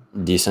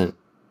decent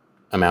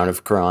amount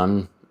of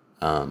Quran.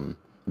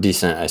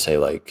 Decent, I say,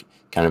 like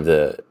kind of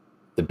the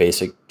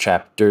basic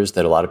chapters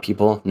that a lot of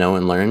people know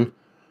and learn.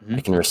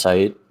 I can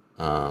recite,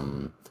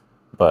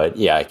 but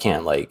I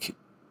can't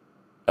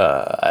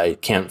I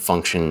can't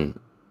function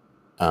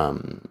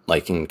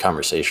like in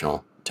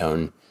conversational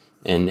tone.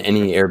 And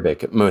any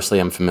Arabic, mostly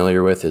I'm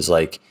familiar with, is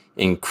like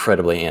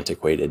incredibly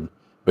antiquated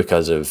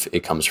because of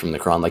it comes from the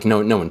Quran. Like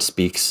no one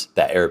speaks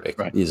that Arabic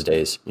these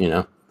days,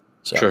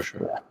 So, Sure.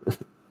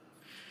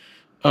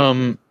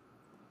 Yeah.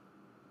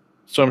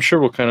 So I'm sure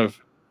we'll kind of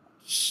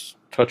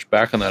touch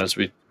back on that as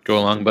we go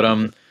along.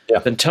 But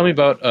then tell me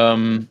about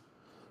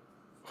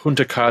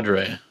Junta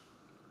Cadre.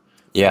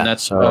 Yeah. And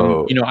that's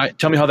so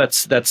tell me how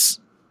that's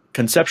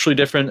conceptually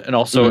different, and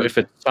also if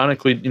it's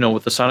sonically,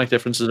 what the sonic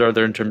differences are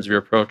there in terms of your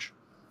approach.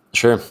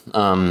 Sure.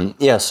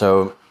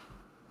 So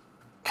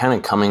kind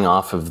of coming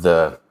off of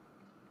that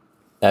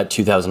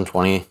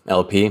 2020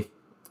 LP,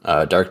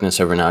 Darkness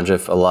Over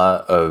Najaf, a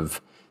lot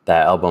of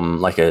that album,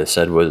 like I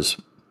said, was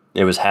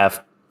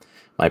half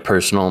my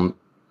personal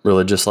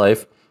religious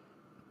life,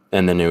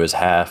 and then it was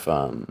half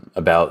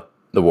about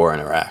the war in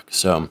Iraq.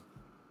 So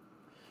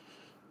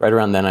right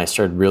around then, I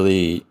started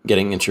really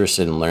getting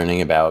interested in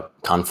learning about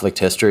conflict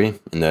history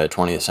in the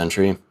 20th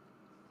century.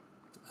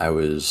 I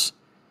was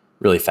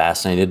really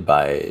fascinated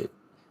by,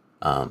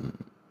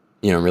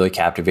 really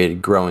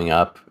captivated growing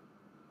up,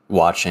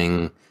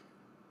 watching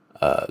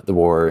the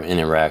war in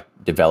Iraq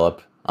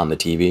develop on the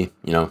TV,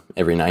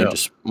 every night,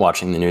 just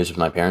watching the news with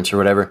my parents or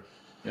whatever.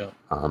 Yeah.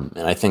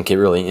 And I think it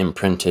really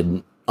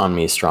imprinted on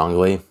me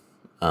strongly,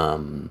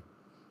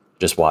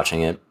 just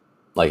watching it.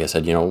 Like I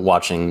said,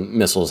 watching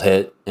missiles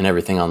hit and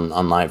everything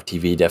on live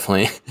TV,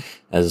 definitely,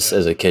 as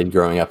a kid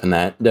growing up in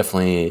that,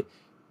 definitely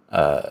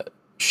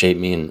shaped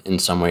me in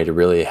some way to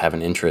really have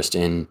an interest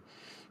in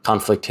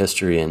conflict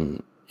history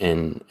and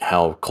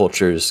how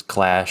cultures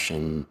clash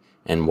and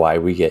why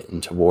we get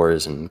into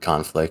wars and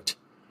conflict.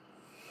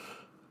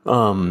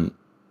 I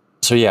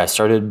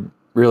started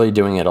really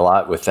doing it a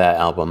lot with that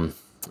album.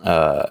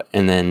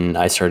 And then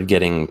I started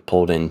getting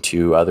pulled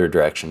into other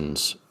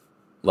directions,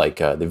 like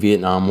the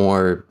Vietnam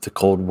War, the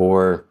Cold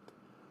War,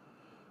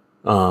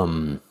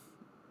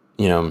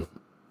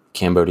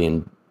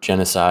 Cambodian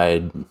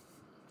genocide,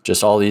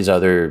 just all these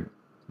other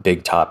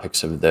big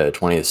topics of the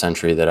 20th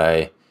century that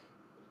I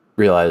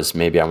realized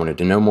maybe I wanted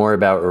to know more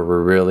about, or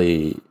were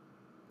really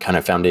kind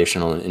of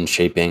foundational in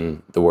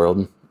shaping the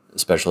world,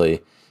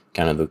 especially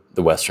kind of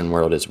the Western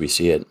world as we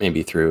see it,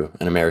 maybe through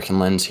an American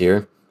lens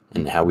here,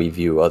 and how we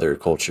view other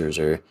cultures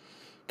or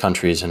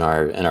countries in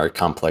our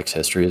complex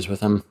histories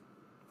with them.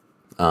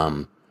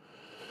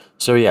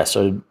 So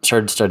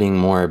started studying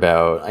more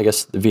about, I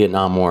guess, the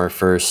Vietnam War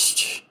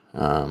first,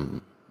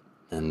 and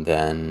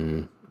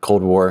then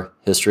Cold War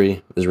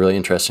history was really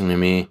interesting to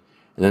me.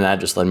 And then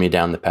that just led me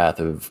down the path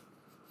of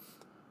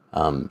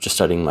just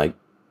studying like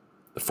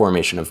the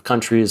formation of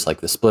countries,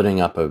 like the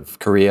splitting up of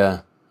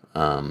Korea,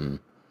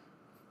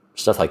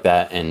 stuff like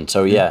that. And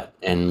so, yeah.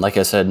 And like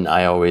I said,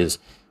 I always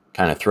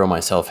kind of throw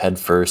myself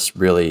headfirst,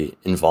 really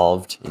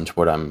involved into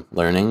what I'm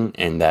learning.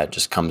 And that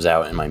just comes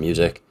out in my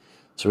music.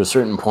 So at a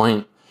certain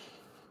point,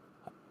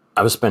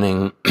 I was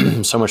spending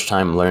so much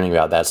time learning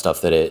about that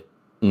stuff that it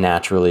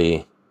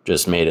naturally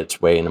just made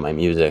its way into my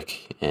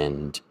music.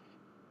 And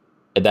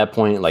at that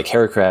point, like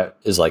HERUKRAT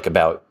is like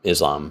about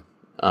Islam,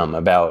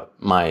 about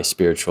my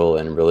spiritual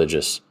and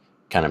religious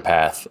kind of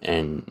path.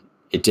 And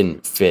it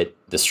didn't fit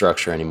the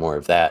structure anymore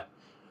of that.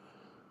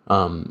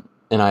 And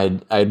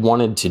I'd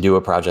wanted to do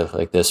a project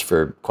like this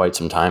for quite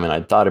some time, and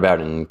I'd thought about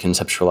and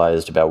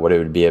conceptualized about what it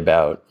would be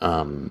about.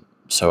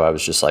 So I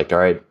was just like, all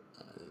right,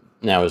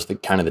 now is the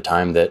kind of the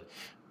time that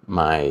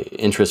my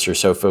interests are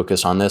so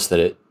focused on this that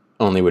it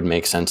only would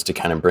make sense to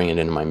kind of bring it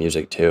into my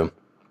music too.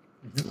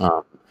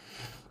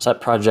 So that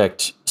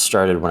project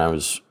started when I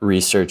was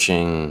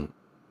researching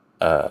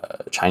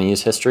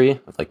Chinese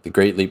history, like the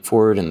Great Leap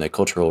Forward and the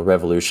Cultural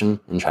Revolution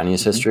in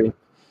Chinese history,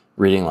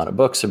 reading a lot of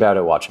books about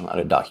it, watching a lot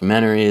of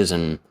documentaries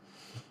and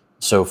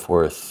so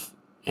forth.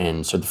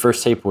 And so the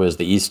first tape was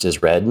The East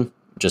is Red,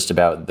 just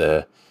about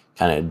the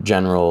kind of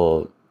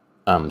general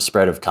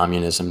spread of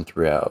communism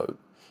throughout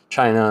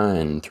China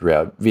and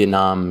throughout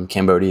Vietnam,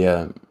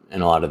 Cambodia,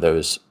 and a lot of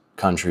those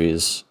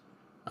countries.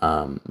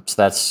 So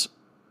that's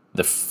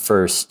the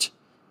first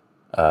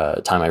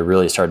time I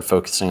really started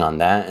focusing on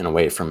that and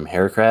away from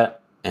HERUKRAT.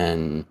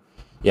 And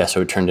yeah,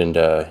 so it turned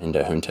into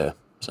Junta.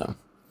 So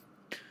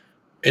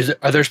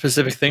are there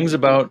specific things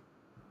about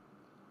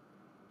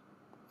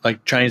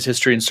like Chinese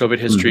history and Soviet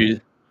history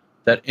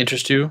that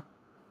interest you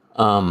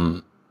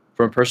from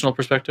a personal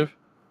perspective?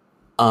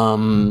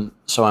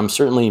 So I'm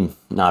certainly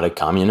not a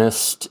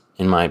communist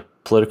in my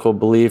political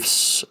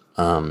beliefs,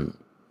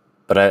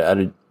 but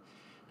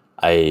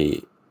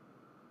I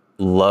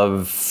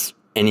love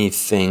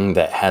anything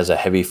that has a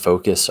heavy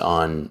focus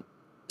on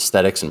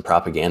aesthetics and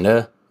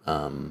propaganda.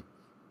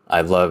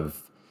 I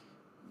love,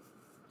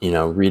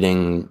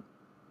 reading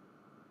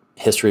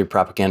history of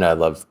propaganda. I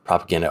love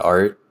propaganda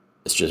art.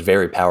 It's just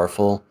very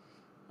powerful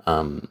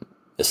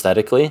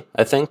aesthetically,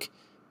 I think.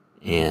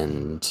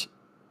 And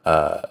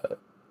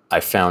I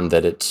found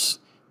that it's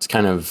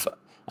kind of,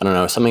 I don't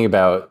know, something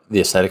about the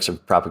aesthetics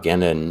of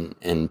propaganda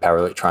and power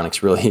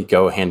electronics really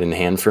go hand in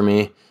hand for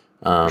me.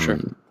 Sure.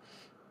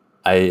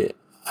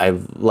 I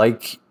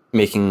like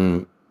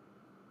making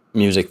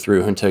music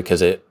through Junta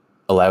because it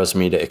allows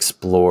me to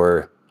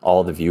explore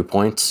all the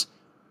viewpoints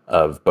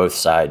of both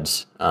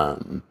sides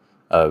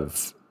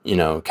of,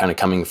 kind of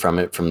coming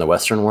from the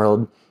Western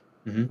world,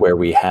 where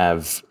we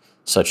have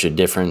such a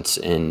difference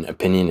in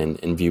opinion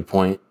and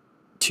viewpoint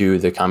to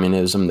the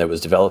communism that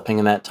was developing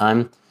in that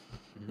time.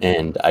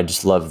 And I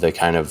just love the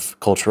kind of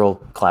cultural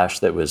clash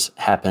that was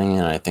happening.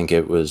 And I think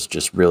it was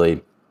just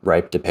really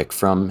ripe to pick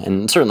from.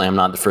 And certainly I'm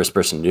not the first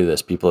person to do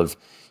this. People have,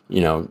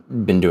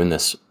 been doing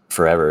this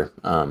forever.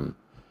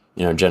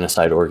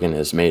 Genocide Organ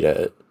has made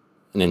an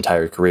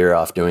entire career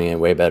off doing it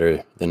way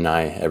better than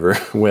I ever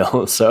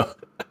will. So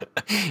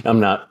I'm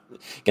not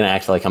going to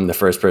act like I'm the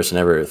first person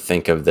to ever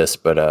think of this,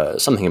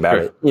 but something about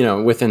it,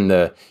 within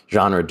the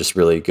genre just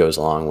really goes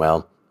along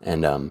well.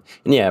 And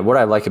yeah, what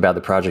I like about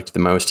the project the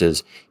most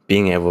is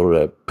being able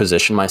to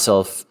position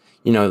myself.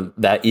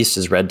 That East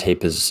is Red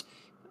tape is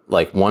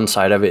like one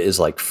side of it is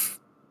like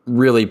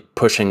really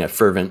pushing a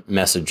fervent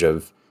message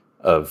of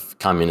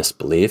communist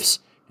beliefs.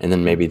 And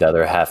then maybe the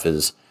other half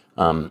is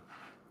kind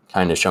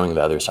of showing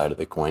the other side of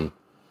the coin.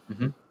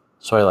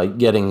 So I like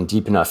getting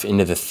deep enough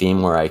into the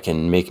theme where I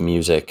can make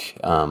music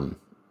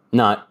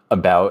not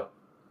about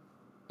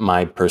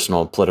my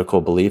personal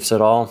political beliefs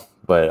at all,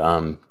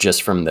 but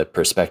just from the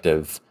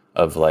perspective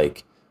of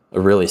like a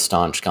really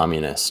staunch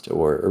communist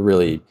or a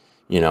really,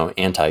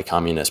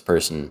 anti-communist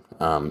person.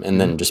 And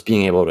then just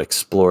being able to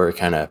explore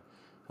kind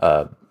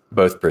of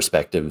both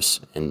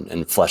perspectives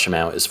and flesh them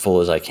out as full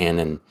as I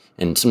can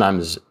and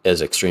sometimes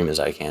as extreme as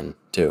I can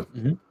too.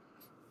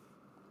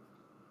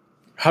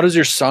 How does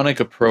your sonic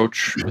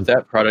approach with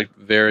that product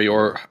vary,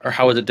 or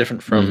how is it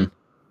different from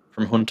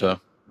Junta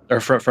or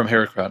from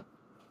HERUKRAT?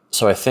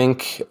 So I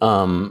think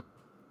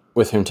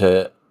with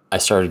Junta, I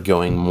started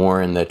going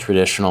more in the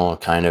traditional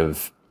kind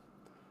of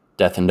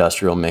death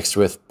industrial mixed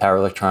with power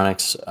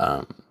electronics.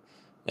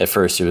 At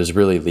first, it was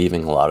really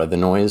leaving a lot of the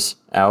noise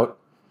out,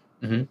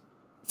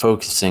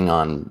 focusing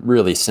on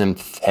really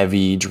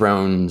synth-heavy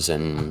drones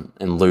and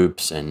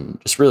loops and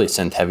just really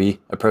synth-heavy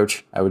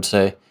approach, I would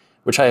say,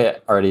 which I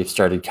already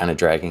started kind of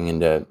dragging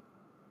into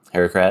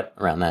HERUKRAT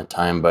around that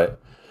time, but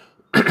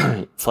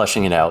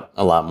fleshing it out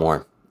a lot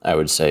more, I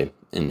would say,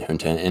 in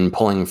Junta, and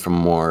pulling from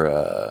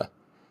more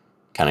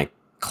kind of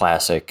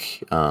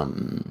classic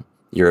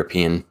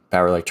European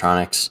power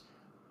electronics.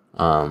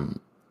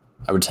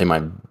 I would say my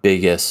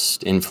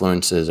biggest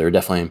influences are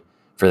definitely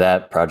for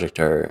that project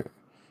are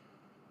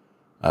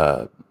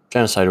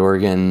Genocide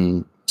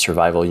Organ,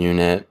 Survival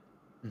Unit,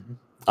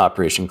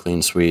 Operation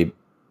Clean Sweep,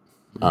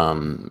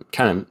 Kind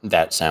of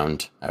that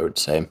sound, I would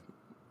say,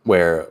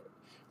 where a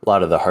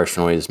lot of the harsh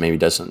noise maybe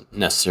doesn't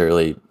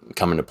necessarily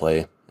come into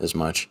play as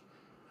much.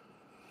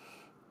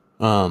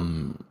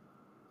 And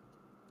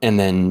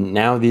then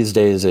now these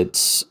days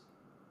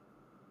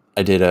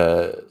I did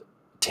a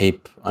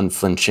tape,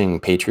 Unflinching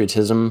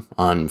Patriotism,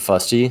 on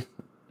Fusty,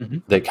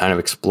 that kind of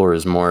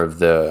explores more of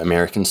the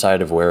American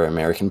side of where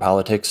American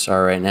politics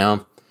are right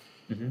now.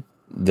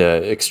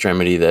 The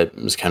extremity that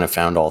was kind of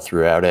found all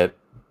throughout it.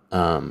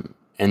 And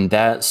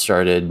the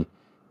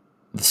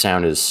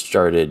sound has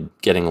started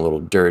getting a little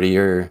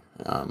dirtier,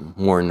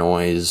 more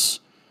noise,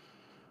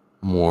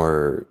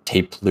 more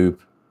tape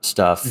loop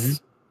stuff,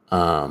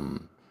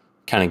 kind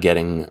of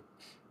getting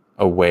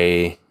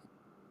away,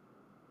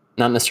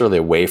 not necessarily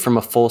away from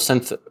a full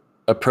synth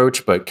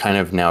approach, but kind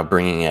of now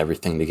bringing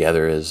everything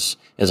together as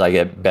I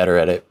get better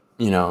at it,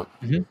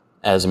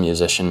 as a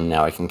musician.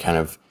 Now I can kind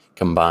of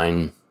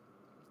combine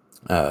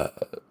the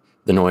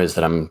noise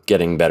that I'm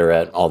getting better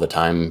at all the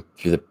time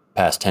through the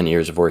past 10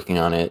 years of working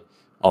on it,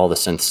 all the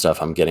synth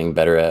stuff I'm getting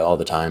better at all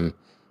the time,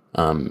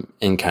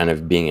 and kind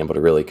of being able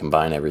to really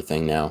combine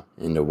everything now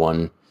into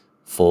one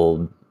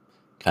full,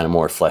 kind of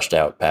more fleshed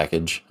out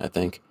package, I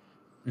think.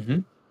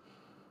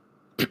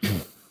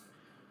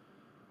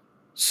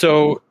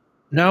 So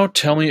now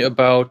tell me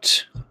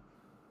about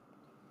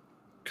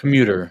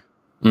Commuter.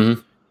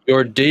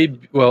 Your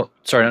debut, well,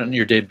 sorry, not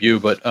your debut,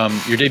 but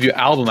your debut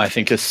album, I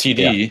think, a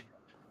CD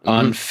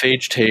on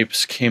Phage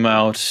Tapes, came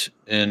out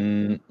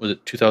in, was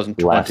it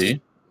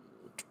 2020?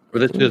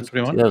 Was it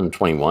 2021?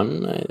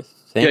 2021, I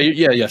think.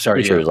 Yeah. Sorry,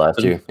 Pretty sure it was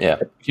last year. Yeah,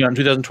 it came out in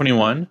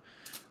 2021,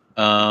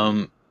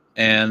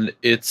 and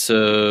it's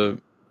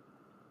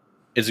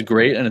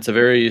great, and it's a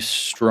very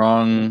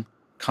strong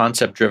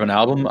concept-driven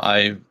album,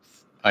 I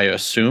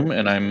assume,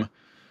 and I'm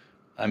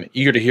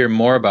eager to hear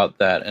more about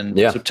that. And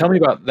so tell me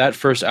about that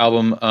first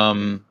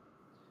album,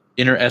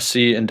 Inner SC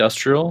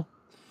Industrial,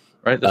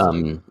 right?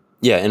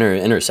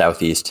 Inner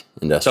Southeast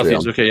Industrial.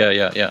 Southeast, okay,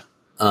 yeah.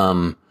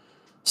 So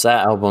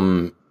that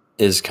album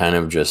is kind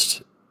of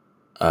just,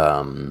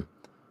 so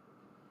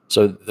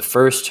the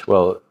first,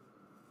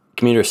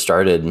 Commuter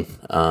started,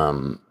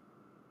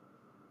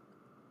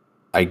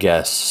 I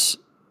guess,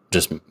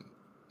 just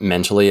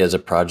mentally as a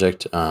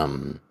project.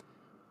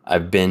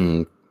 I've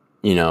been,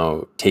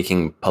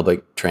 taking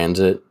public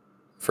transit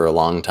for a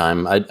long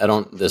time. I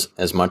don't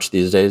as much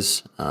these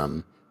days,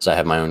 so I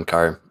have my own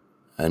car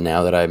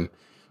now that I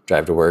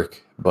drive to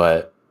work.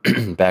 But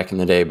back in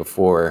the day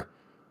before,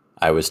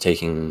 I was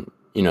taking,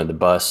 the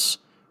bus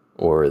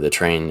or the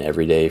train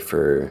every day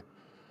for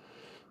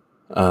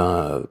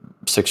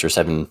 6 or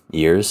 7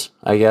 years,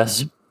 I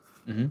guess.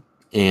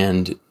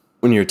 And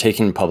when you're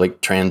taking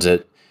public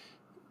transit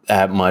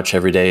that much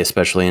every day,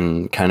 especially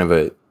in kind of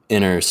a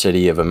inner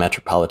city of a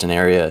metropolitan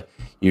area,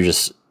 you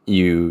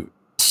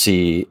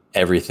see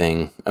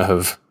everything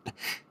of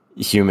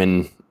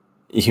human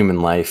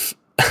life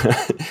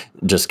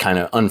just kind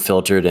of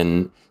unfiltered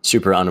and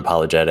super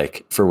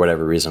unapologetic for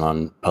whatever reason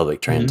on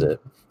public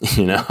transit.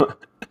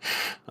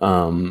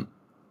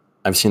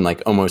 I've seen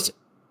like almost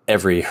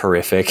every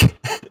horrific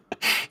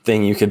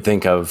thing you could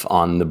think of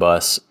on the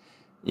bus,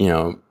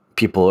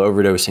 people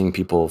overdosing,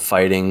 people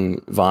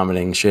fighting,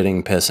 vomiting,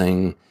 shitting,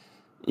 pissing,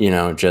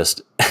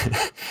 just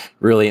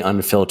really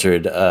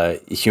unfiltered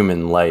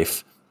human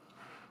life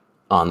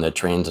on the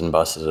trains and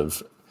buses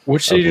of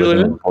which city do you live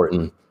in?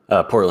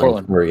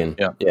 Portland, Oregon.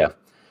 Yeah.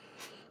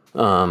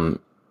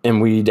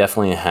 And we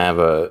definitely have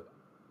a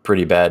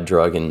pretty bad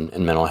drug and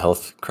mental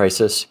health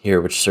crisis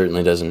here, which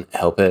certainly doesn't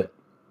help it.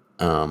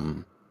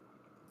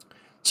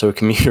 So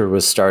Commuter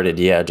was started,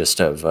 just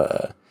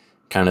of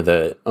kind of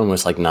the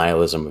almost like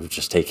nihilism of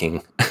just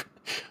taking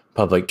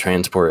public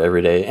transport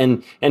every day,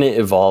 and it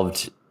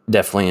evolved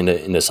definitely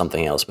into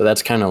something else. But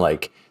that's kind of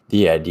like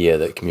the idea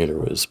that Commuter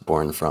was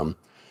born from.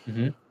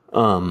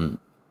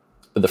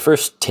 But the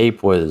first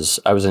tape was,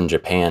 I was in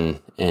Japan,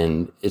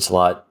 and it's a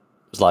lot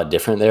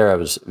different there. I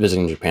was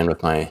visiting Japan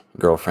with my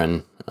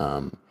girlfriend.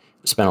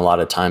 Spent a lot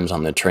of times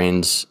on the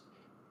trains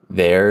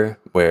there,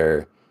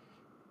 where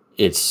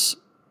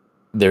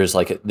there's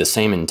like the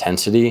same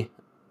intensity.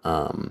 It's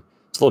a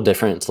little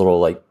different. It's a little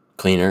like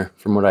cleaner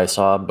from what I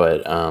saw,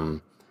 but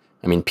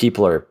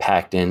people are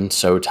packed in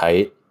so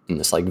tight in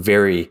this like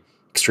very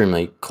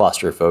extremely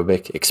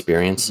claustrophobic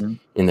experience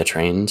in the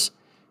trains,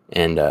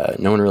 and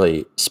no one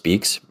really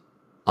speaks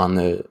on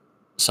the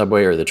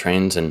subway or the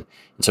trains, and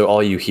so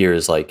all you hear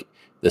is like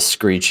the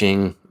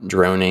screeching,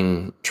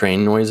 droning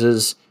train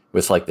noises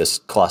with like this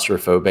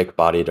claustrophobic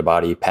body to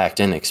body packed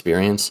in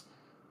experience.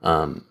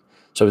 So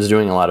I was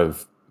doing a lot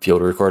of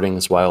field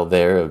recordings while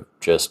there of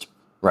just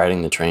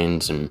riding the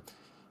trains, and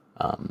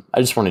I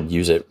just wanted to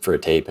use it for a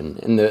tape.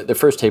 And the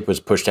first tape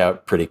was pushed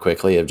out pretty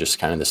quickly of just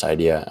kind of this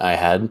idea I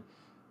had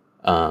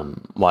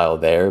while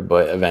there,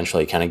 but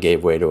eventually kind of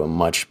gave way to a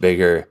much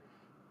bigger,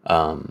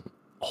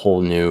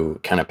 whole new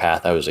kind of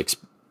path I was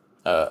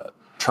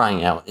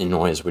trying out in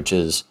noise, which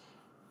is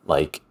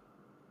like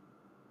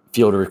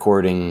field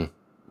recording,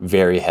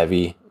 very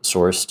heavy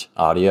sourced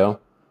audio.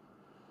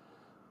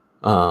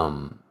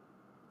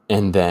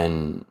 And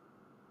then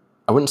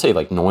I wouldn't say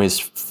like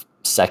noise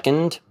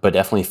second, but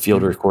definitely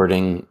field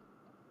recording,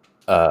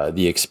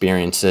 the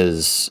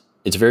experiences.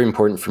 It's very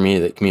important for me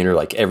that Commuter,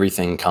 like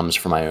everything comes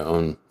from my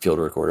own field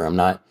recorder. I'm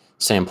not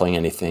sampling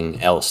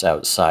anything else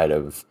outside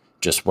of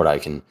just what I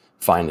can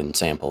find and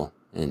sample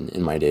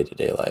in my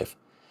day-to-day life.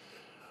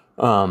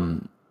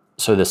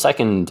 So the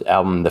second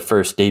album, the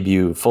first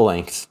debut full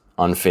length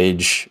on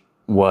Phage,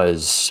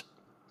 was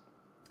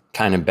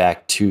kind of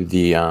back to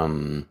the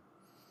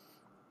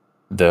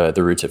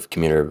roots of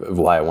Commuter, of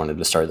why I wanted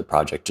to start the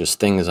project. Just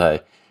things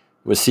I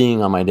was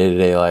seeing on my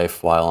day-to-day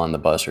life while on the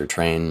bus or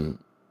train,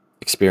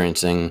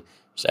 experiencing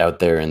just out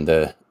there in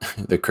the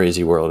the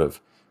crazy world of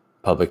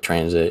public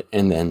transit.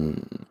 And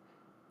then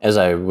as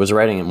I was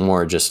writing it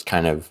more, just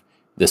kind of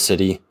the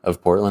city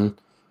of Portland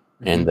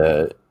and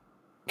the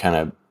kind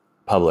of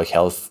public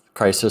health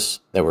crisis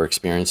that we're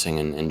experiencing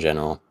in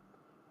general.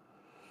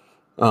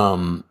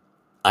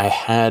 I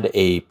had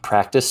a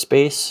practice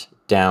space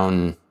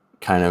down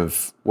kind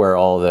of where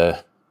all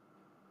the,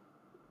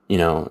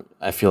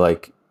 I feel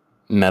like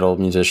metal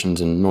musicians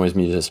and noise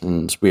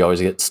musicians, we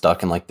always get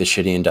stuck in like the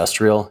shitty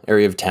industrial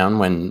area of town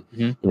when,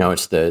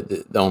 it's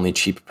the only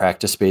cheap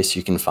practice space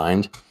you can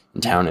find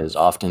in town is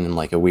often in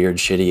like a weird,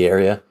 shitty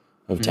area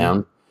of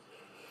town.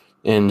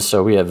 And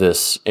so we have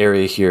this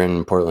area here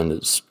in Portland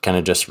that's kind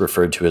of just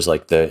referred to as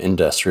like the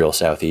industrial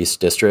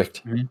Southeast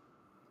district.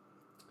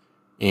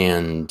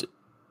 And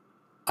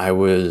I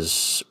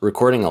was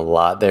recording a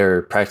lot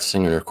there,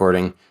 practicing and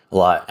recording a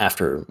lot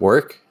after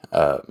work,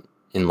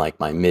 in like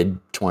my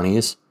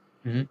mid-20s.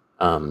 So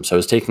I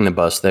was taking the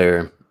bus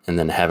there and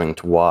then having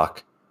to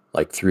walk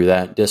like through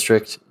that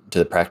district to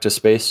the practice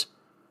space.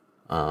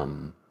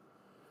 And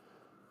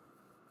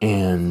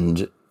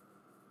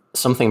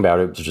something about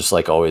it was just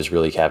like always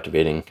really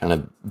captivating, kind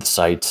of the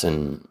sights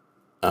and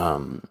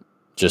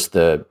just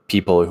the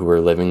people who were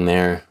living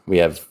there. We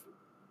have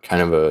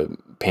kind of a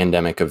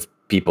pandemic of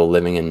people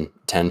living in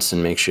tents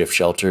and makeshift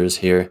shelters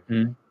here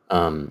in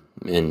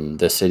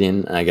the city.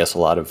 And I guess a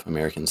lot of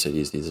American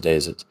cities these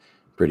days, it's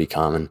pretty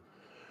common.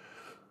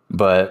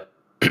 But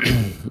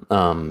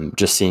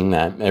just seeing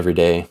that every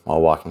day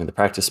while walking to the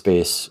practice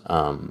space,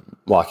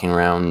 walking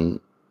around,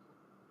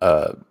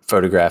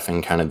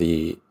 photographing kind of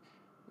the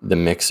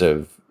mix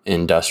of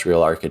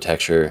industrial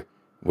architecture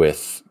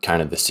with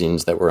kind of the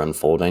scenes that were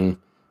unfolding.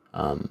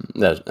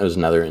 That was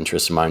another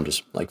interest of mine,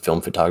 just like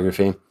film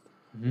photography.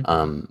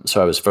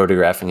 So I was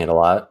photographing it a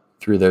lot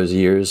through those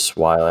years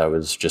while I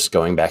was just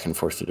going back and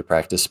forth to the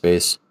practice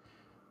space,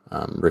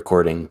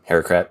 recording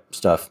HERUKRAT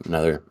stuff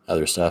and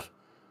other stuff.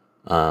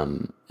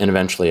 And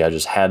eventually I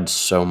just had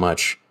so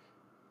much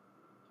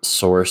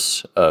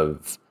source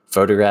of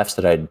photographs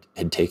that I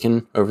had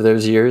taken over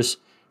those years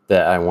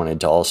that I wanted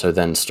to also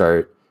then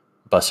start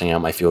busting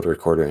out my field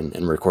recorder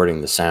and recording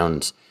the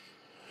sounds.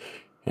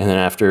 And then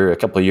after a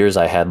couple of years,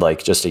 I had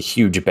like just a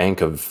huge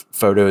bank of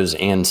photos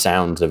and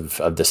sounds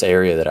of this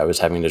area that I was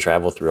having to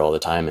travel through all the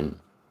time. And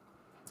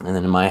then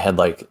in my head,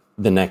 like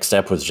the next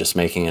step was just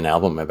making an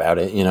album about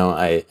it.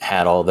 I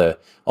had all the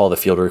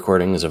field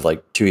recordings of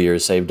like 2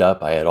 years saved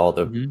up. I had all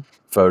the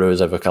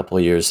photos of a couple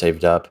of years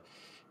saved up,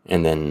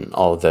 and then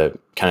all the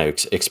kind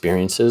of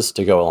experiences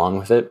to go along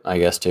with it, I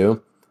guess,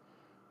 too.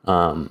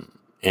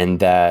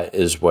 And that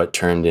is what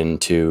turned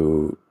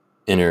into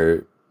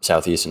Inner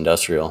Southeast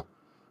Industrial.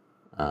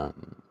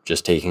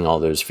 Just taking all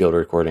those field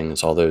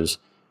recordings, all those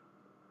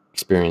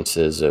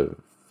experiences of,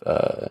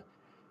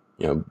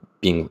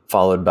 being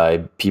followed by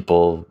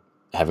people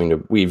having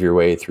to weave your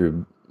way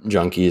through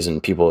junkies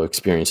and people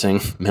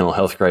experiencing mental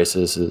health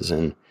crises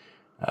and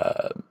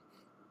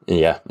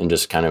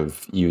just kind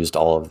of used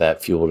all of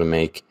that fuel to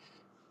make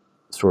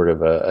sort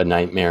of a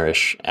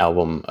nightmarish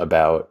album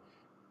about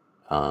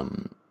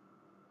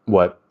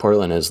what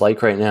Portland is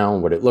like right now,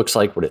 what it looks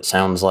like, what it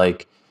sounds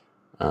like.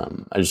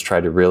 I just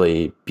tried to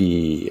really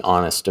be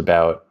honest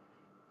about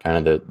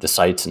kind of the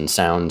sights and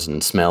sounds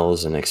and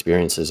smells and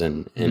experiences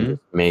and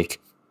make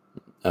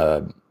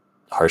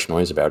harsh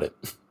noise about it.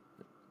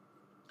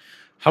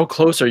 How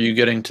close are you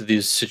getting to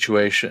these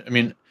situations? I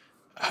mean,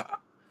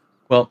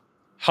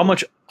 how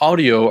much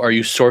audio are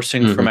you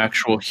sourcing from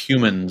actual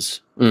humans?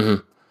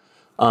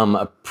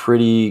 A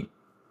pretty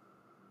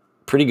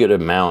good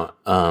amount.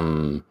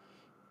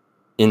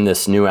 In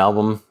this new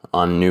album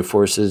on New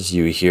Forces,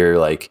 you hear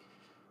like,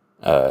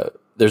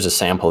 there's a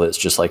sample that's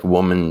just like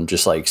woman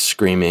just like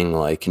screaming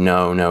like,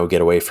 no,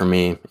 get away from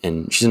me.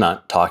 And she's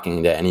not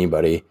talking to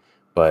anybody,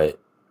 but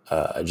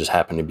I just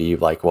happened to be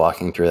like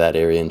walking through that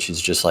area and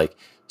she's just like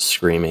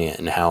screaming it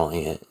and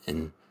howling it.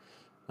 And,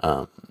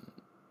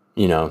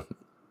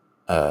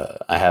 I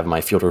have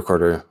my field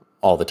recorder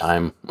all the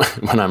time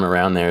when I'm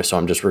around there. So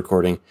I'm just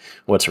recording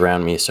what's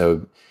around me.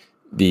 So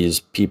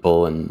these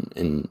people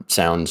and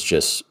sounds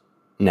just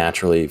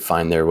naturally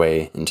find their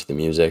way into the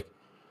music.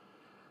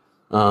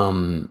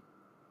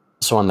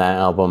 So on that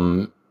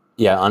album,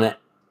 on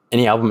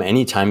any album,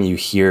 anytime you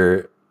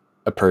hear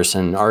a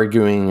person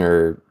arguing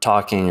or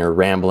talking or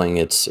rambling,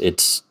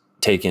 it's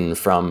taken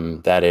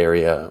from that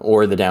area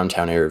or the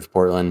downtown area of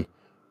Portland.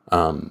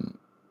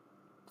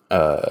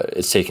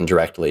 it's taken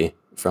directly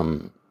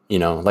from,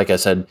 like I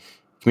said,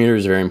 Commuter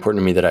is very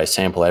important to me that I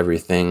sample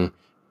everything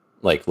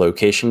like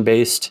location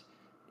based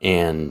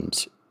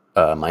and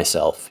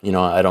myself.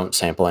 I don't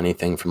sample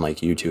anything from like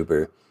YouTube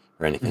or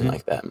anything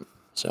like that.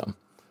 So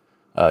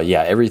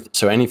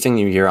so anything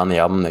you hear on the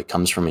album that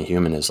comes from a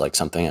human is like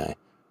something I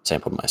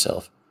sampled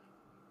myself.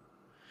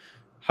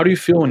 How do you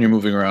feel when you're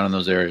moving around in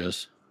those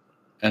areas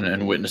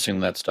and witnessing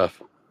that stuff?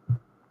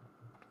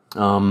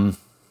 The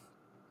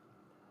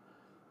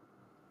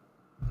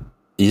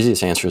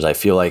easiest answer is I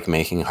feel like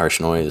making harsh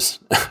noise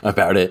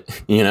about it.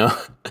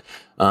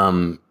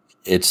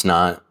 It's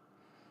not,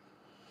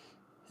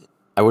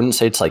 I wouldn't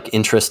say it's like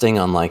interesting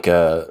on like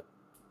a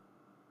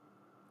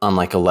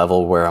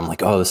level where I'm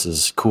like, oh, this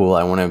is cool,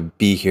 I want to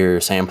be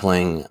here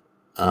sampling.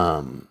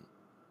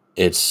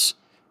 It's,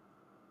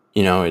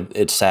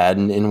 it's sad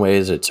in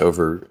ways. It's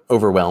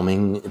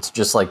overwhelming. It's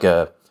just like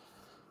a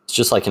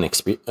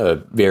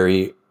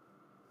very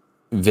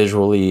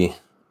visually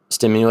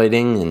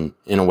stimulating and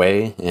in a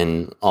way,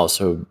 and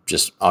also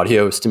just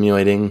audio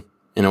stimulating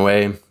in a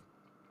way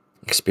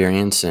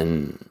experience.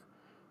 And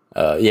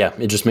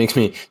it just makes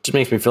me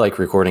feel like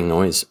recording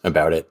noise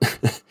about it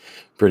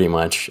pretty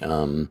much.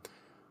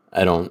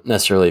 I don't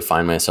necessarily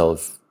find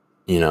myself,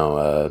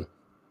 like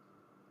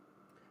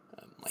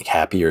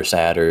happy or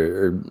sad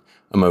or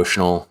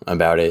emotional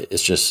about it.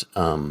 It's just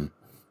kind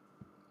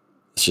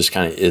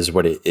of is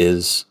what it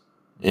is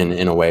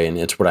in a way, and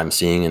it's what I'm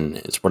seeing and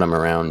it's what I'm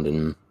around.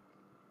 And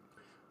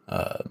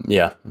I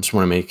just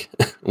want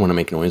to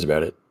make noise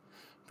about it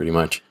pretty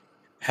much.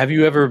 Have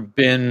you ever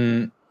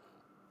been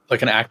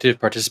like an active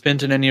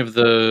participant in any of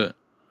the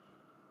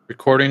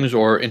recordings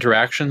or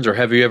interactions, or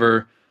have you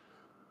ever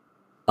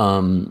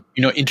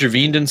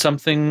intervened in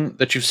something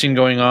that you've seen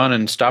going on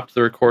and stopped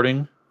the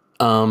recording?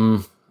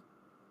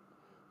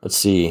 Let's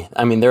see.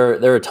 I mean,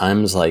 there are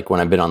times like when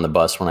I've been on the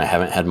bus when I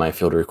haven't had my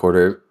field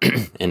recorder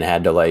and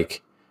had to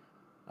like,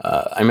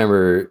 I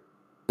remember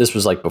this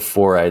was like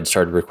before I had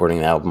started recording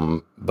the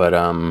album, but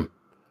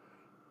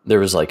there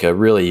was like a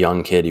really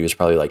young kid. He was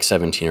probably like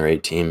 17 or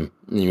 18.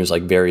 And he was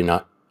like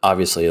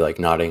obviously like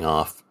nodding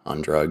off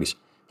on drugs,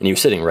 and he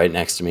was sitting right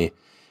next to me.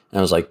 And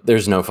I was like,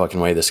 there's no fucking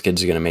way this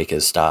kid's going to make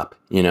his stop,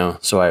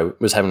 So I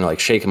was having to like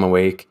shake him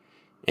awake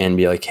and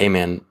be like, hey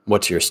man,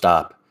 what's your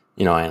stop?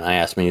 And I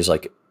asked him, he was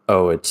like,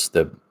 oh, it's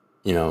the,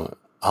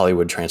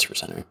 Hollywood Transfer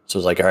Center. So I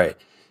was like, all right.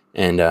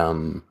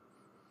 And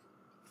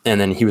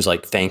then he was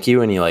like, thank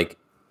you. And he like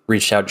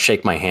reached out to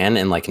shake my hand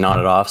and like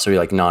nodded off. So he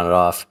like nodded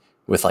off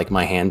with like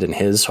my hand in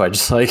his. So I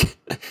just like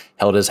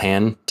held his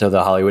hand to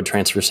the Hollywood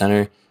Transfer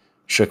Center,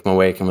 shook him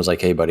awake and was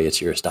like, hey buddy,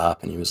 it's your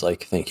stop. And he was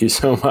like, thank you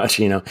so much.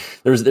 There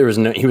was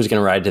no, he was going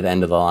to ride to the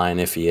end of the line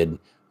if he had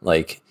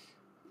like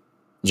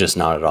just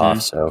nodded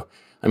off. So,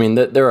 I mean,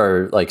 there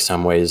are like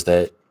some ways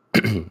that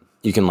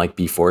you can like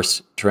be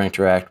forced to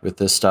interact with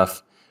this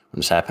stuff when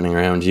it's happening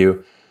around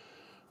you.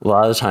 A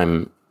lot of the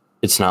time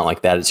it's not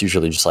like that. It's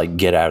usually just like,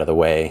 get out of the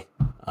way.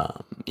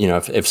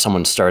 If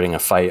someone's starting a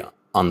fight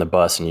on the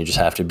bus and you just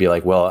have to be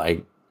like, well,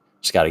 I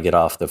just got to get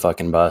off the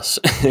fucking bus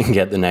and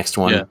get the next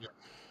one.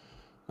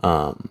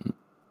 Yeah.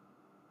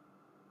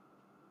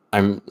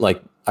 I'm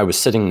like, I was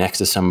sitting next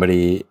to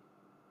somebody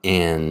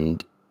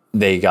and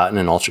they got in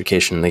an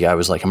altercation and the guy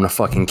was like, I'm going to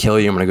fucking kill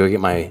you. I'm going to go get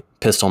my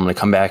pistol. I'm going to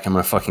come back. I'm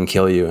going to fucking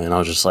kill you. And I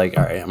was just like,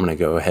 all right, I'm going to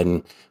go ahead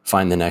and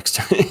find the next,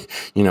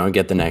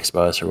 get the next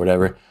bus or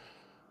whatever.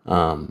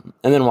 And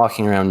then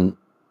walking around,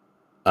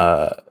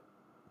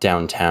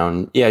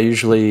 downtown. Yeah.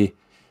 Usually,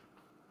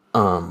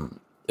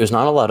 there's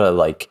not a lot of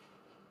like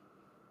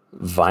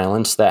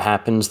violence that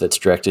happens that's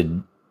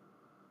directed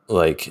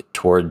like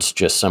towards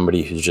just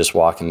somebody who's just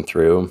walking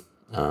through.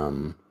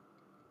 A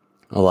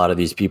lot of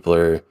these people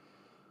are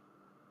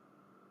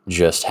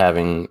just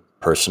having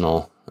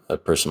a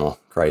personal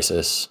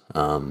crisis.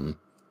 And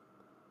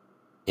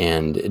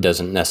it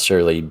doesn't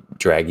necessarily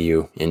drag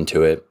you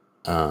into it.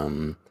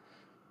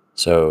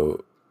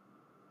 So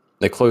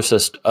the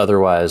closest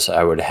otherwise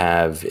I would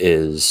have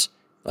is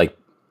like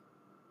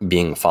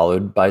being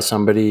followed by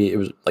somebody. It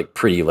was like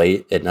pretty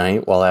late at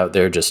night while out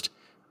there just,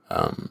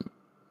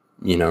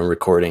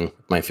 recording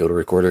my field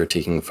recorder,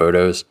 taking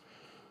photos.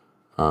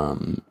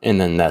 And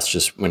then that's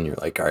just when you're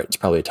like, all right, it's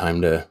probably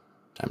time to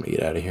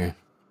get out of here.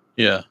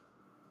 Yeah.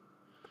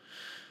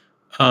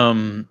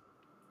 Do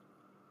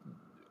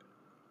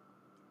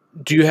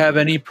you have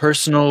any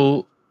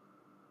personal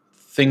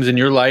things in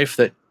your life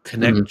that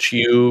connect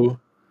you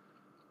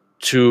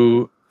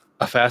to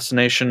a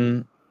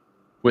fascination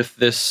with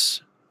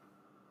this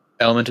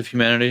element of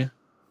humanity?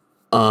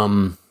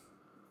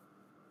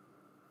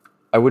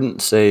 I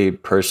wouldn't say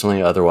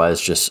personally,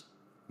 otherwise just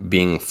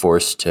being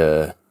forced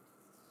to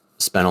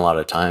spend a lot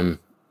of time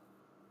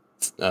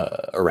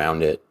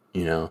around it,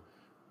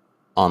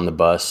 on the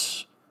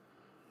bus,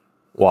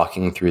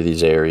 walking through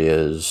these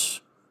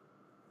areas,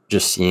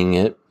 just seeing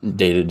it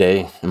day to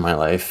day in my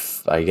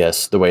life. I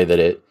guess the way that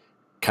it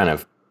kind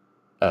of,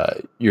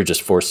 you're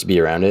just forced to be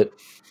around it,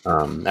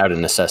 out of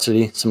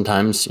necessity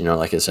sometimes,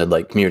 like I said,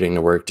 like commuting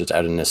to work just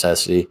out of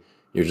necessity,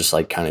 you're just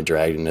like kind of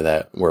dragged into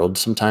that world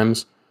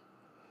sometimes.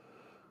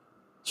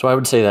 So I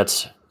would say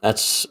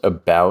that's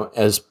about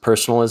as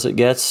personal as it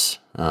gets,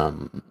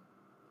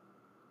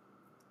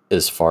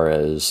 as far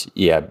as,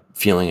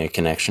 feeling a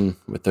connection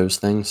with those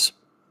things.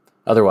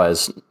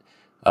 Otherwise,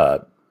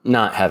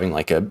 not having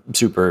like a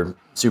super,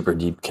 super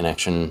deep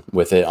connection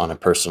with it on a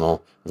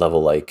personal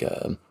level, like,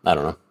 I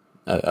don't know,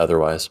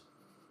 otherwise.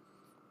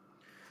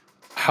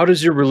 How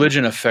does your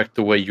religion affect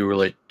the way you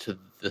relate to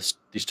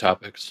these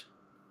topics?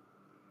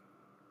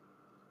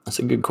 That's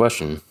a good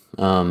question.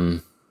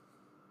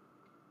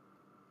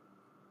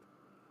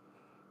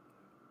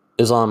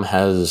 Islam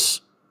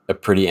has a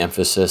pretty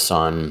emphasis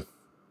on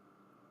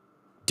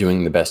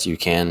doing the best you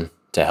can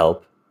to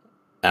help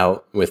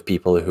out with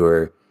people who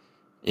are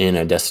in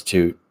a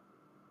destitute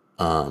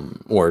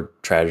or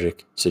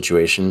tragic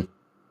situation.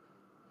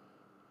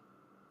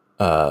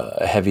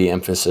 A heavy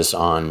emphasis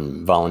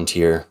on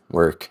volunteer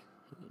work,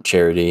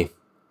 charity,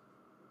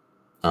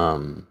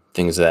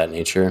 things of that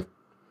nature.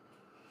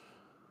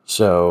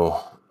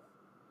 So,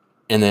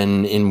 and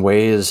then in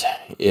ways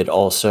it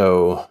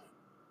also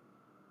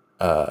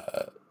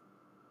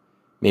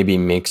maybe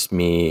makes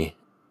me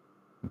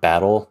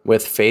battle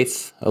with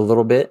faith a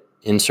little bit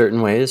in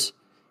certain ways,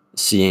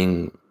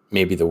 seeing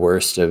maybe the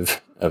worst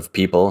of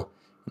people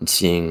and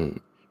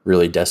seeing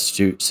really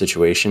destitute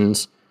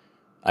situations,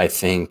 I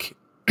think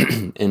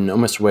in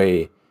almost a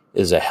way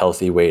is a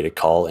healthy way to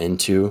call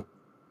into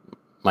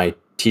my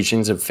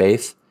teachings of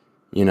faith.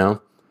 You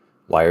know,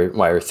 why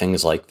are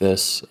things like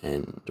this,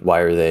 and why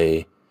are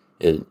they,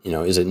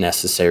 is it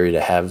necessary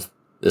to have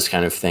this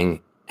kind of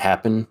thing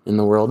happen in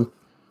the world?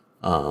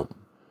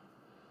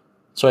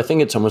 So I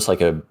think it's almost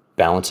like a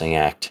balancing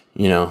act,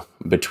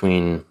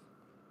 between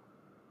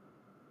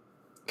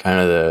kind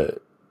of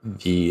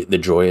the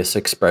joyous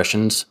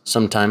expressions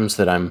sometimes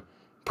that I'm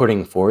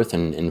putting forth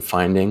and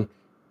finding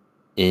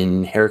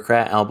in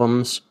HERUKRAT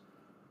albums,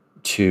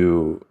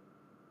 to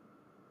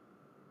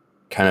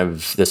kind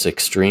of this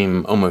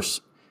extreme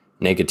almost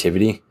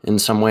negativity in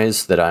some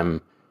ways that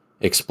I'm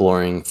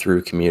exploring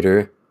through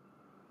COMMUTER.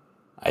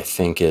 I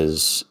think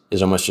is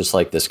almost just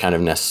like this kind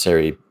of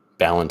necessary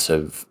balance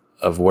of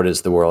what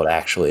is the world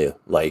actually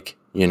like,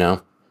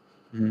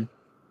 Mm-hmm.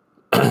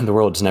 The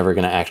world's never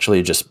going to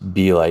actually just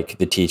be like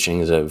the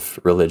teachings of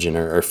religion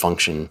or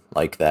function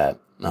like that.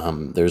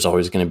 There's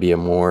always going to be a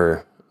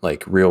more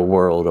like real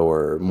world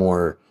or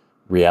more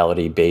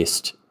reality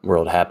based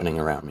world happening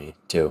around me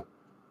too.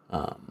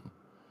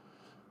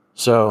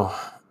 So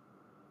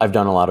I've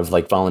done a lot of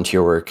like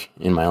volunteer work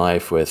in my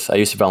life I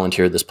used to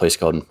volunteer at this place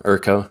called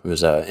HERUKRAT. It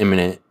was a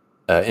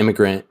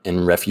immigrant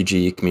and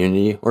refugee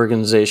community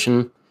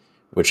organization,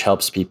 which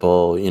helps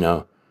people,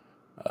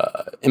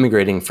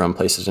 immigrating from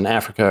places in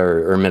Africa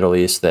or Middle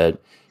East, that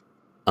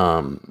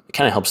kind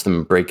of helps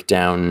them break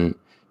down,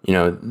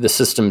 the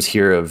systems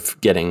here of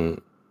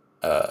getting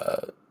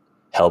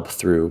help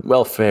through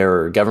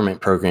welfare or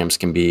government programs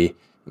can be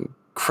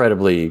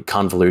incredibly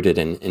convoluted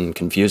and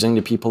confusing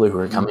to people who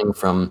are coming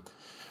from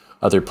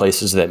other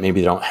places that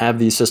maybe don't have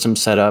these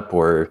systems set up,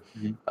 or,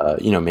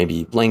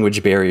 maybe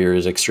language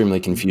barriers, extremely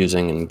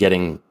confusing, and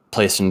getting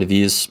placed into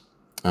these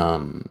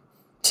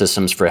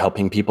systems for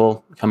helping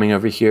people coming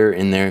over here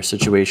in their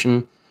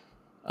situation.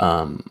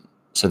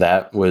 So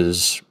that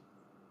was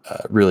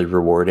really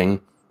rewarding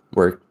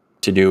work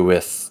to do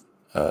with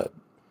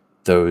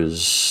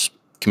those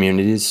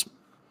communities.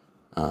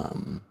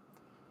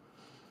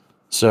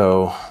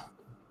 So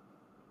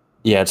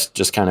yeah, it's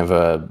just kind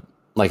of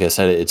like I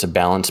said, it's a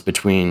balance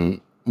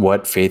between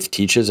what faith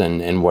teaches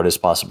and what is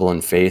possible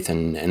in faith,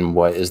 and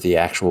what is the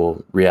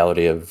actual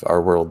reality of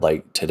our world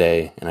like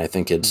today. And I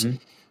think it's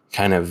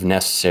kind of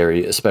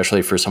necessary,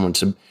 especially for someone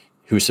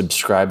who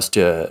subscribes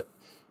to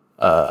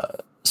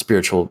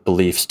spiritual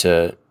beliefs,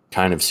 to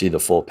kind of see the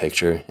full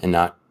picture and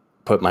not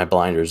put my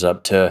blinders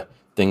up to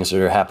things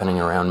that are happening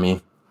around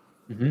me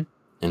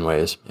in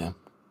ways. Yeah.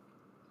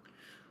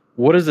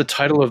 What does the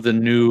title of the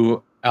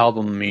new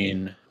album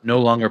mean? No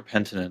Longer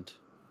Pentinent.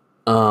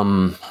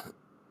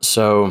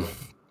 So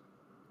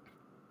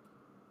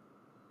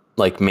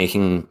like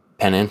making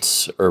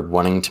penance or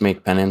wanting to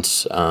make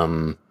penance,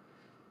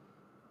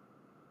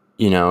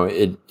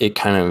 it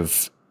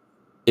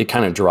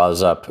kind of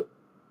draws up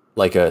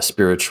like a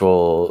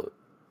spiritual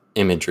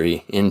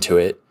imagery into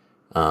it,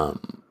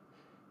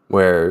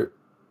 where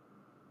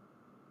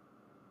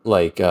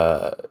like,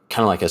 kind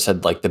of like I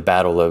said, like the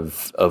battle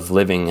of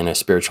living in a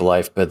spiritual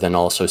life, but then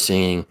also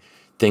seeing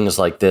things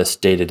like this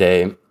day to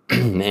day,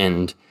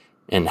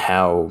 and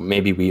how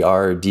maybe we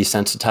are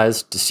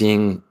desensitized to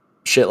seeing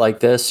shit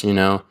like this,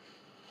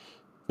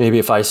 maybe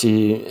if I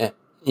see,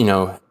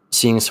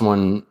 seeing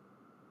someone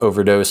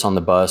overdose on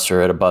the bus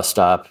or at a bus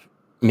stop,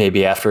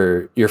 maybe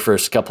after your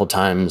first couple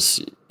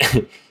times,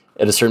 at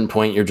a certain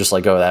point, you're just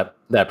like, oh,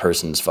 that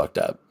person's fucked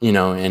up,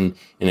 and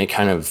it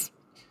kind of,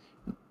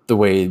 the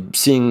way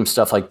seeing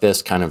stuff like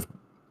this kind of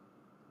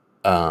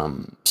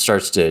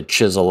starts to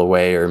chisel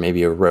away or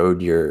maybe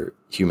erode your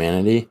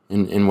humanity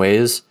in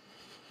ways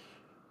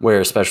where,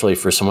 especially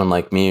for someone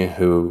like me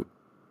who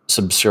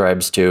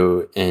subscribes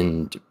to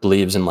and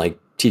believes in like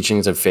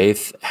teachings of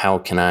faith, how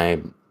can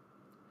I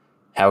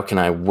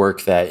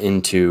work that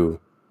into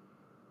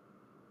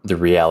the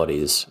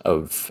realities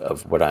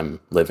of what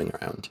I'm living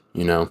around,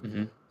 you know?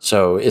 Mm-hmm.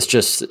 So it's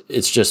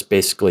just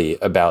basically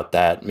about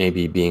that,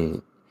 maybe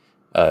being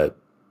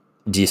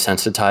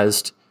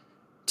desensitized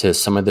to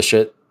some of the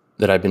shit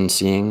that I've been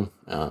seeing.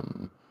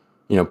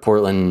 You know,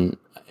 Portland,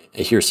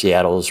 I hear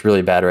Seattle is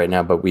really bad right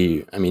now, but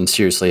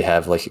seriously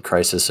have like a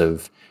crisis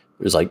of,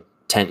 there's like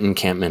tent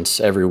encampments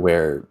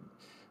everywhere.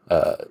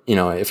 You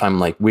know, if I'm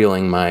like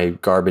wheeling my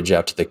garbage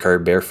out to the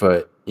curb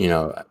barefoot, you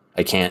know,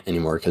 I can't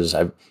anymore because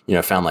I've, you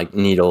know, found like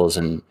needles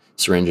and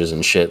syringes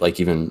and shit, like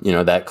even, you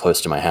know, that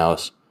close to my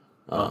house.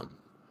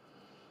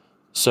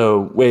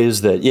 So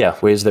ways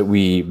that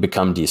we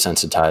become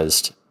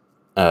desensitized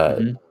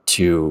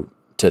to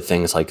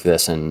things like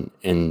this, and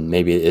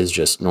maybe it is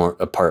just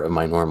a part of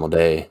my normal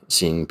day,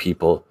 seeing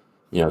people,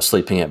 you know,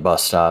 sleeping at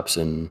bus stops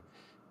and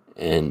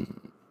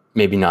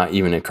maybe not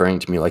even occurring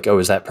to me like, oh,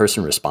 is that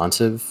person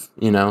responsive,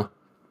 you know?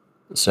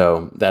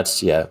 So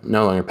that's,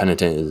 no longer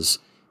penitent is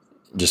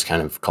just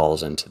kind of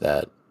calls into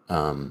that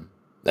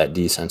that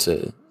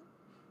desensitized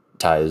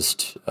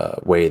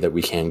way that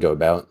we can go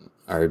about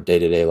our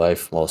day-to-day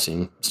life while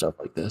seeing stuff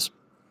like this.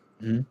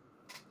 Mm-hmm.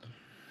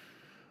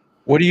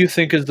 What do you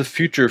think is the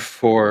future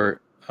for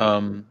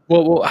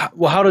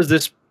how does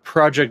this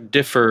project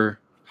differ?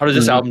 How does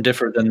this album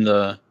differ than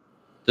the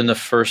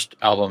first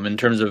album in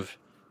terms of,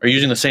 are you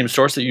using the same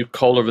source that you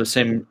culled over the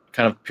same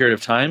kind of period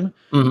of time?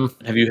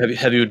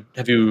 Mm-hmm.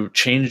 Have you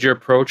changed your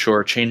approach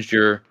or changed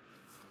your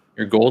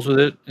goals with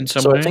it in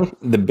some way? I think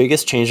the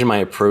biggest change in my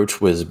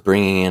approach was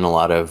bringing in a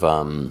lot of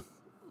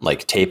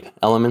like tape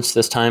elements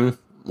this time,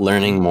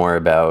 learning more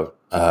about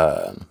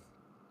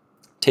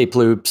tape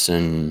loops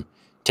and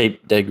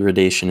tape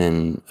degradation,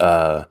 and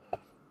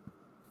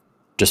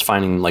just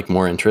finding like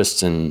more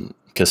interests in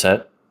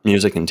cassette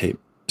music and tape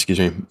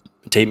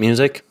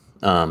music.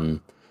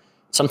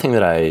 Something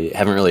that I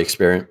haven't really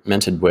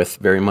experimented with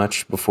very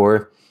much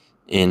before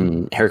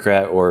in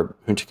HERUKRAT or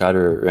HERUKRAT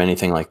or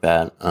anything like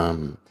that.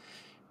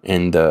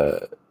 And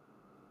the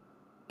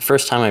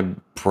first time I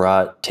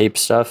brought tape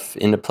stuff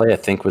into play, I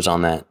think, was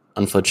on that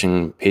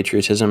Unflinching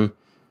Patriotism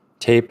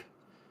tape.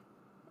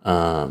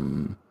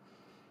 And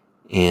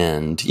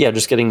yeah,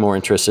 just getting more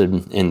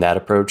interested in that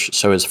approach.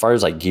 So as far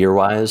as like gear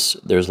wise,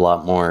 there's a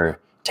lot more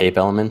tape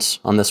elements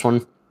on this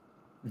one.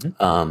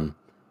 Mm-hmm.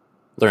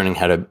 Learning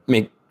how to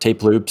make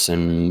tape loops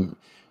and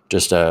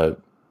just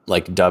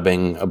like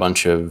dubbing a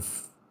bunch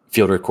of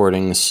field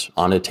recordings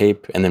onto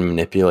tape and then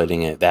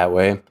manipulating it that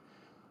way.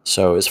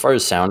 So as far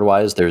as sound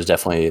wise,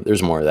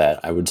 there's more of that.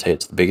 I would say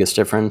it's the biggest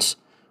difference.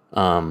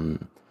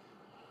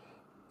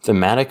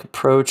 Thematic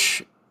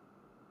approach,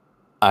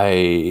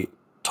 I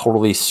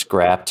totally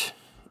scrapped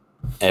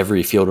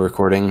every field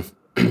recording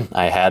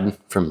I had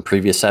from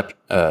previous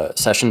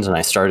sessions, and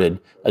I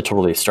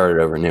totally started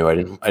over new. I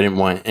didn't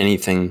want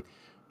anything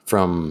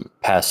from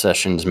past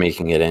sessions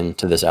making it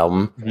into this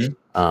album,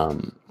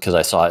 because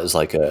I saw it as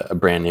like a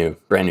brand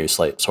new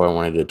slate. So I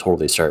wanted to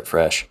totally start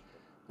fresh.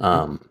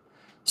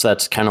 So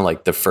that's kind of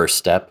like the first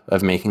step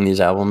of making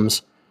these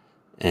albums,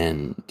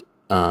 and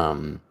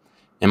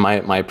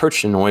my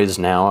approach to noise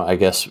now, I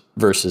guess,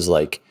 versus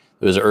like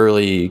those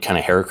early kind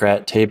of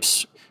HERUKRAT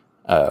tapes,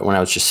 when I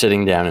was just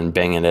sitting down and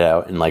banging it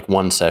out in like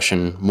one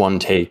session, one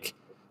take,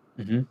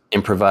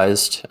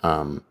 improvised.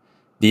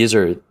 These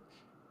are,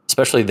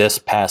 especially this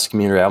past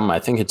Commuter album, I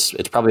think it's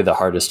probably the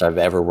hardest I've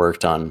ever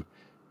worked on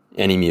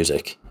any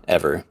music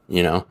ever,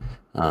 you know?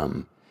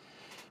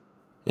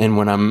 And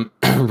when I'm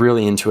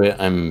really into it,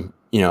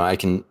 I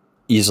can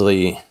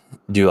easily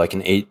do like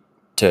an 8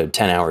 to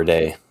 10 hour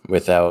day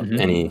without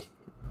any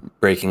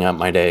breaking up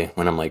my day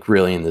when I'm like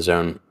really in the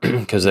zone,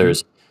 because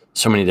there's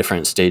so many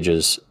different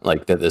stages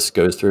like that this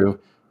goes through.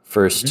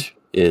 First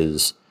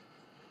is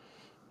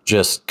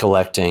just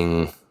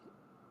collecting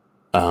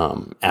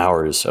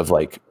hours of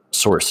like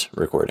source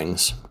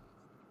recordings,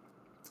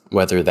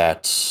 whether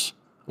that's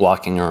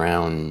walking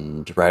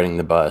around, riding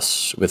the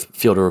bus with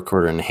field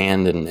recorder in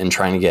hand and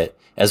trying to get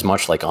as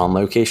much like on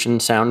location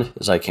sound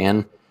as I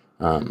can,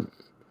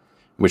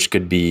 which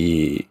could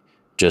be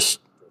just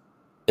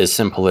as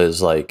simple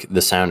as like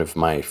the sound of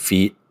my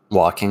feet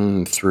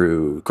walking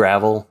through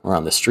gravel or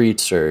on the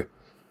streets, or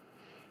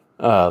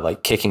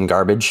like kicking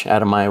garbage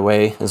out of my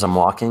way as I'm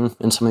walking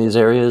in some of these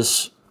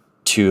areas,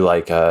 to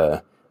like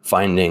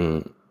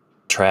finding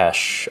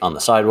trash on the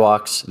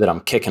sidewalks that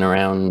I'm kicking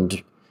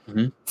around,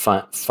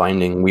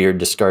 finding weird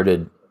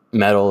discarded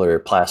metal or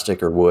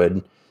plastic or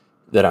wood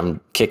that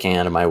I'm kicking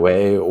out of my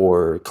way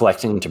or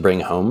collecting to bring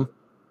home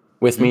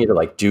with me to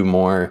like do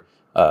more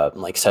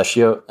like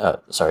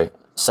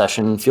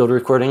session field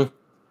recording.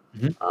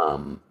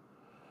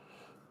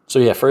 So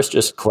yeah, first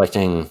just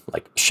collecting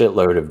like a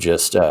shitload of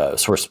just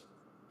source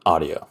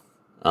audio.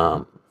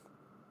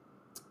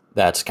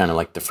 That's kind of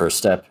like the first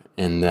step.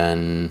 And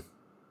then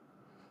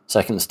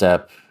second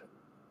step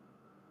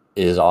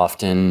is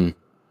often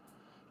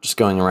just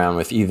going around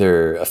with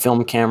either a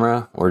film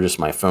camera or just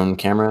my phone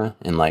camera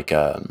and like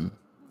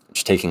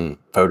just taking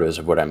photos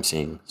of what I'm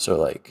seeing. So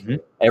like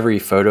every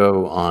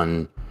photo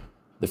on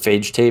the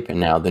Phage tape and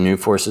now the New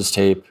Forces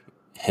tape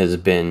has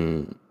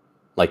been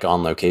like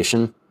on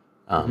location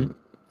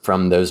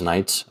from those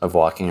nights of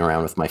walking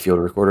around with my field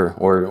recorder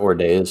or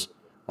days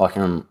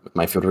walking around with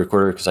my field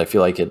recorder, because I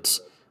feel like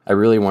I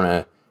really want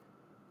to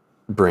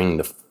bring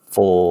the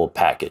full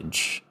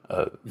package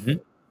of,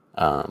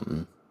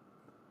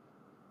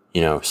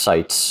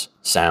 sights,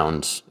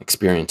 sounds,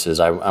 experiences.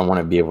 I want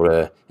to be able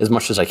to, as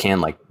much as I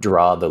can, like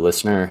draw the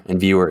listener and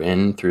viewer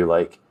in through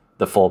like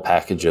the full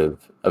package of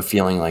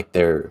feeling like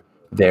they're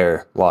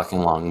there walking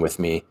along with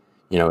me,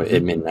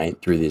 at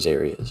midnight through these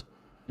areas.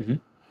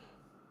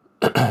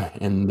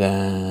 And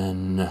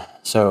then,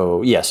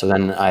 so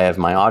then I have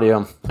my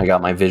audio, I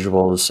got my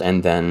visuals,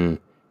 and then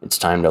it's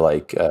time to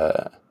like,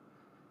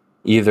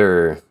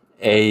 either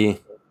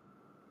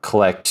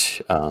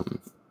collect,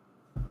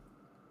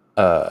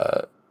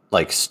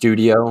 like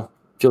studio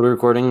field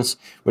recordings,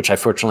 which I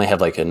fortunately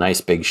have like a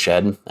nice big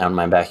shed out in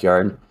my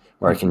backyard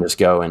where I can just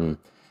go and,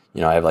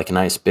 I have like a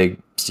nice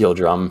big steel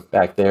drum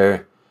back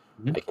there.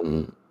 I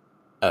can,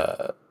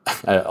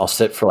 I'll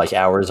sit for like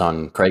hours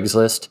on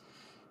Craigslist,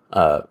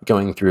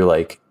 going through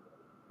like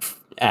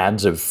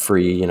ads of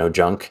free,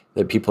 junk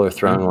that people are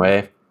throwing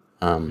away.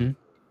 I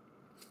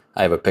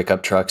have a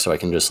pickup truck, so I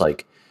can just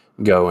like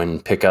go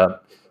and pick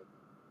up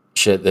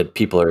shit that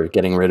people are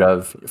getting rid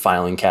of,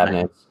 filing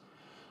cabinets,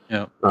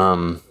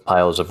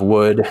 piles of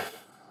wood,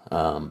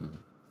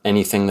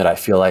 anything that I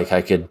feel like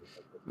I could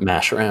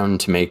mash around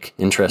to make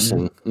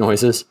interesting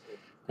noises.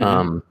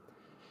 And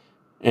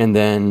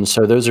then,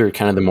 so those are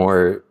kind of the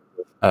more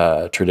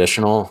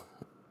traditional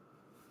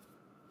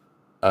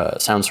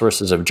sound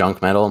sources of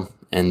junk metal.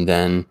 And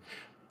then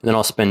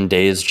I'll spend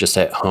days just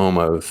at home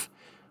of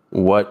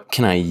what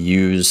can I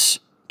use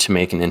to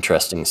make an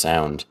interesting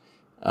sound.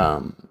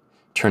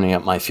 Turning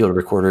up my field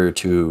recorder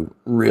to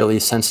really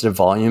sensitive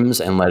volumes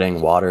and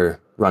letting water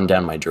run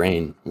down my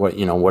drain. What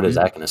is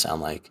that going to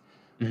sound like?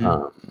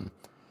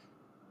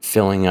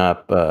 Filling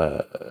up,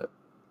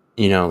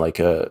 like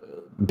a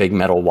big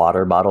metal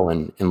water bottle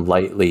and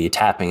lightly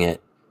tapping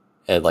it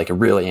at like a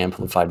really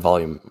amplified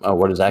volume. Oh,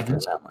 what is that going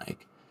to sound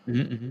like?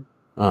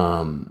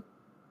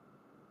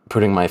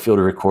 Putting my field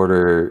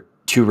recorder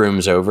 2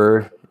 rooms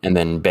over and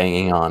then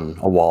banging on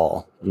a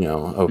wall,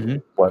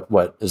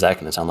 what is that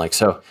going to sound like?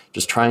 So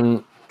just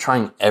trying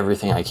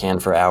everything I can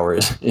for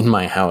hours in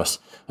my house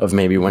of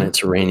maybe when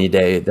it's a rainy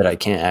day that I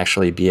can't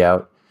actually be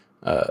out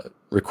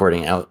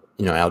recording out,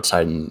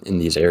 outside in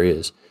these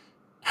areas.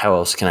 How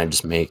else can I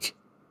just make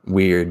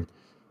weird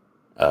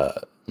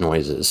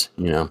noises,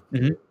 and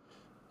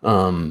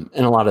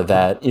a lot of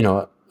that,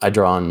 I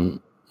draw on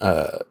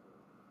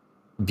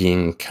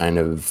being kind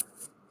of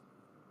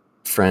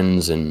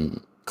friends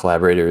and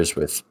collaborators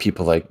with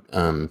people like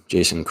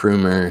Jason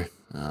Krumer,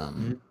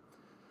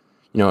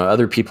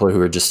 other people who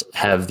are just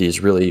have these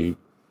really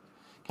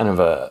kind of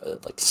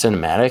like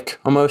cinematic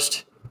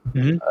almost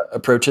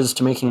approaches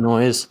to making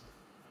noise.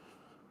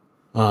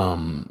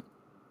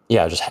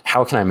 Just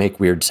how can I make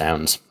weird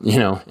sounds,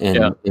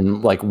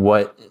 and like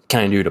what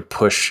can I do to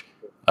push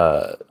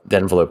the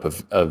envelope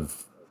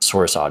of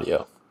source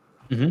audio?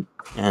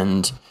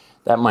 And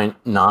that might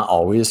not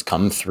always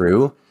come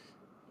through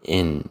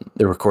in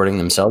the recording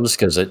themselves,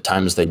 because at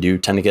times they do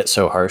tend to get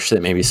so harsh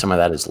that maybe some of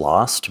that is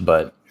lost.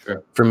 But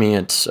for me,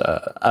 it's,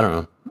 I don't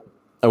know,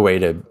 a way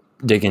to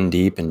dig in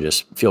deep and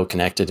just feel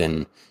connected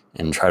and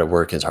try to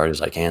work as hard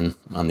as I can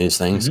on these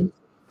things.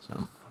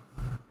 So.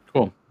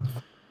 Cool.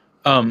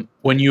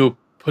 When you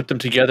put them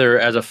together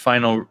as a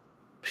final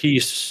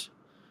piece,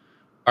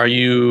 are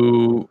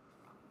you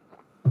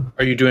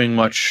doing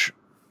much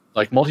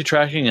like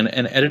multi-tracking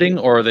and editing,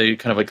 or are they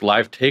kind of like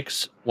live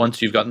takes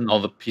once you've gotten all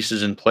the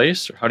pieces in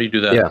place? Or how do you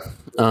do that? Yeah.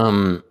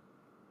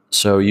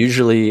 So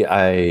usually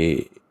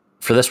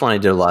for this one, I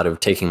did a lot of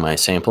taking my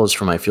samples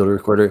from my field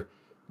recorder,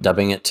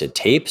 dubbing it to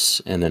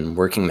tapes, and then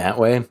working that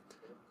way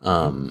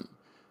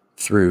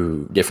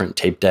through different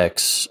tape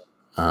decks,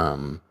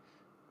 and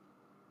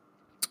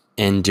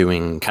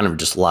doing kind of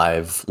just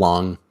live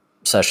long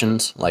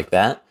sessions like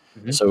that.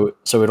 So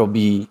it'll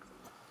be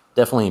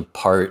definitely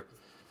part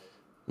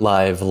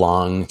live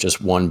long,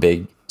 just one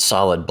big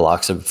solid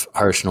blocks of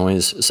harsh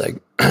noise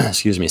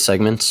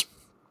segments.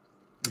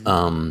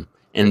 And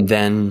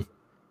then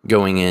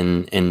going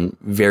in and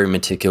very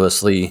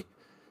meticulously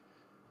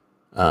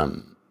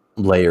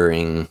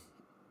layering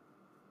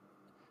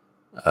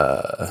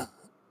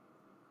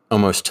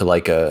almost to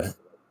like a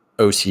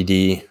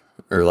OCD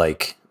or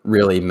like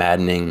really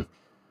maddening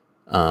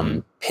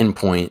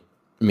pinpoint,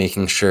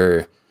 making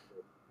sure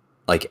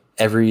like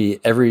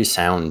every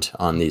sound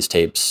on these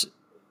tapes,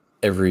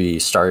 every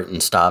start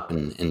and stop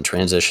and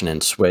transition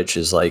and switch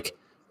is like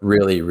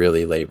really,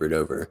 really labored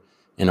over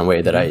in a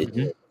way that I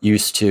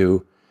used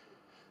to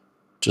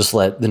just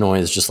let the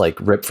noise just like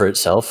rip for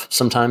itself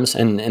sometimes.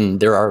 And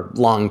there are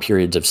long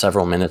periods of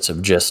several minutes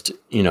of just,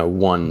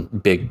 one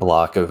big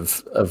block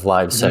of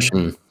live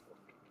session,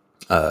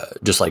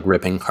 just like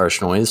ripping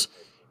harsh noise.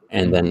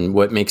 And then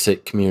what makes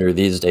it Commuter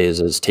these days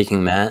is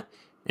taking that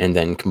and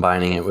then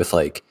combining it with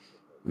like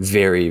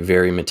very,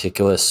 very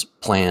meticulous,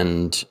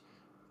 planned,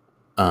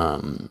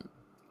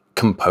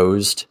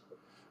 composed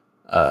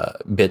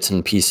bits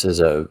and pieces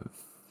of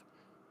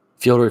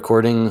field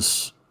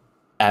recordings,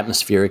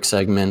 atmospheric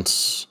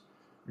segments,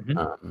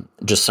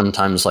 just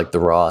sometimes like the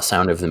raw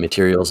sound of the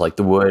materials, like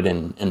the wood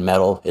and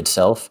metal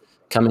itself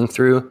coming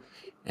through,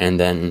 and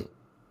then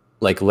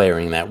like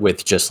layering that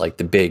with just like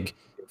the big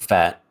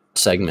fat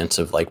segments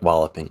of like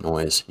walloping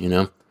noise, you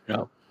know?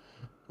 Yeah.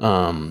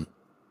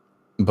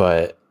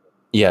 But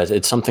yeah,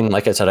 it's something,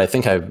 like I said, I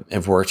think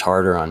I've worked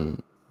harder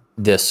on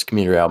this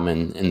Commuter album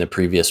and the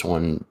previous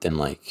one than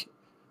like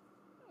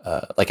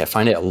I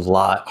find it a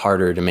lot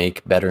harder to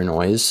make better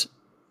noise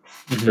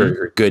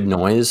or good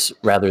noise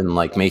rather than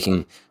like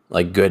making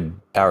like good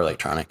power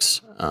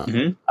electronics.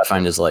 I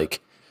find is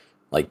like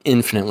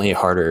infinitely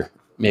harder.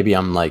 Maybe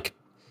I'm like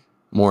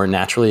more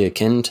naturally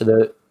akin to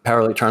the power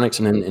electronics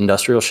and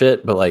industrial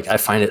shit, but like I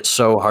find it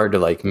so hard to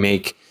like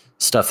make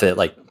stuff that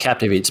like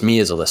captivates me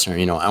as a listener.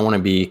 You know, I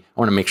want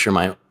to make sure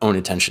my own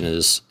attention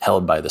is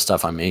held by the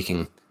stuff I'm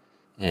making.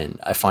 And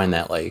I find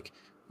that like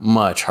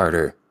much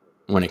harder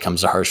when it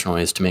comes to harsh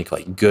noise to make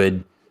like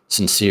good,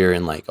 sincere,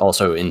 and like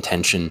also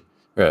intention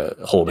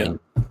holding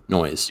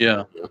noise.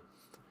 Yeah. You know?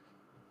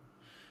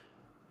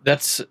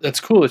 That's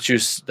cool that you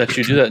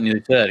do that and you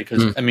say that,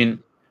 because I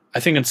mean, I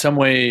think in some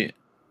way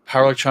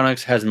power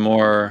electronics has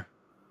I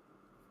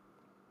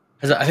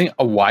think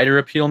a wider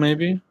appeal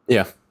maybe.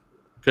 Yeah.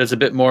 Because it's a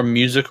bit more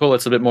musical.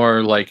 It's a bit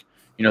more like,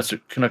 you know, it's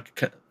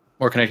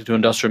more connected to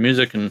industrial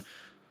music. And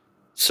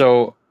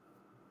so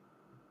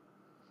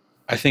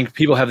I think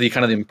people have the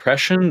kind of the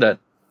impression that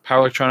power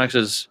electronics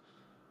is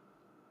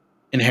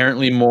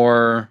inherently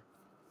more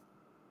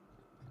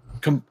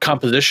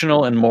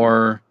compositional and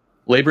more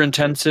labor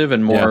intensive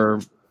and more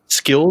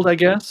skilled, I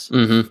guess,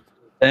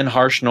 than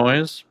harsh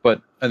noise.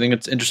 But I think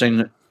it's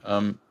interesting. I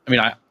mean,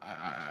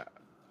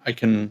 I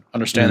can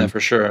understand that for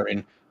sure. I mean,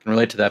 I can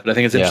relate to that. But I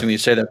think it's interesting that you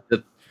say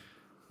that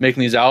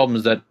making these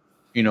albums that,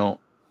 you know,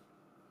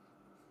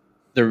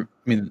 they're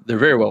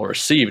very well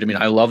received. I mean,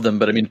 I love them,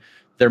 but I mean,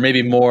 they're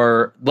maybe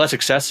less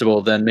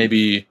accessible than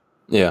maybe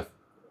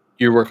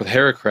your work with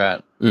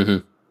HERUKRAT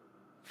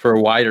for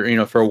a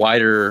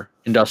wider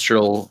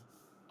industrial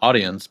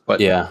audience. But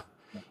you're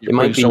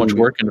putting so much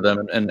work into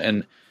them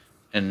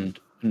and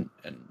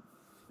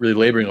really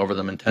laboring over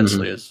them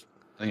intensely is,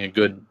 I think, a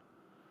good,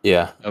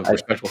 a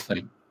respectful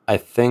thing. I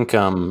think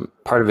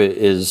part of it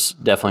is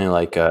definitely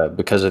like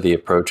because of the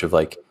approach of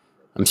like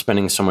I'm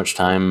spending so much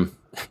time,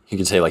 you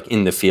could say, like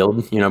in the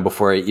field, you know,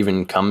 before it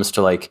even comes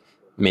to like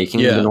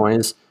making the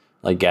noise,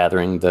 like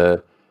gathering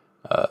the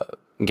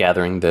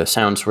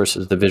sound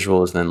sources, the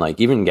visuals, and then like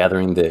even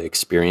gathering the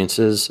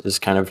experiences is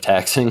kind of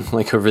taxing,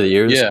 like over the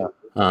years.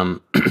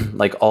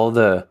 Like all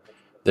the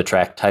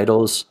track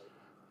titles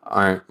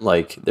aren't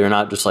like, they're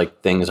not just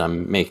like things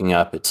I'm making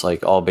up. It's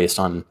like all based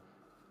on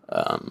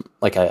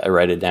like I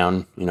write it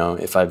down, you know,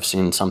 if I've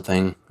seen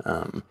something.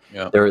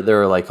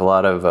 There are like a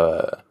lot of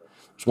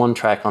there's one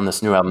track on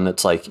this new album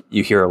that's like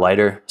you hear a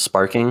lighter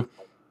sparking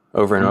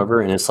over and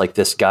over, and it's like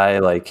this guy,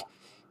 like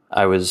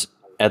I was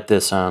at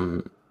this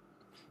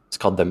it's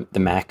called the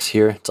Max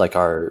here. It's like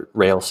our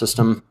rail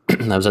system.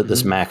 I was at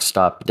this Max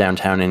stop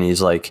downtown, and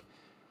he's like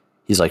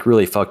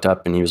really fucked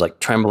up, and he was like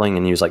trembling,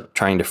 and he was like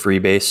trying to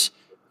freebase.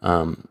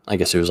 I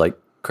guess it was like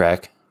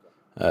crack.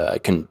 I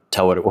couldn't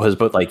tell what it was,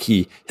 but like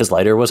his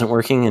lighter wasn't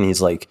working, and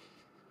he's like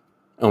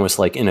almost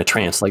like in a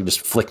trance, like just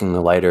flicking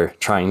the lighter,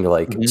 trying to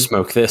like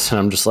smoke this. And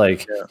I'm just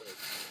like,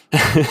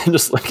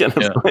 just looking at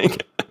him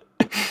like,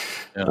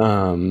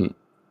 and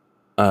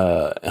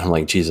I'm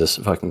like, Jesus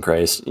fucking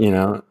Christ, you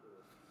know?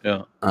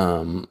 Yeah.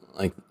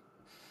 Like,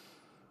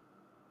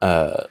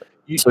 so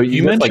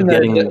you mentioned like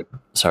getting, go ahead.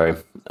 I'm sorry.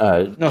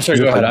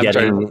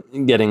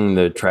 Getting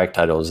the track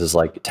titles is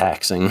like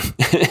taxing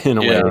in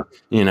a way,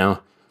 you know?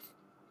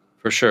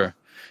 For sure.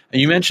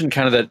 And you mentioned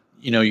kind of that,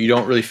 you know, you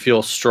don't really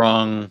feel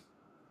super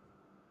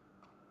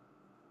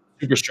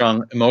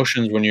strong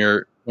emotions when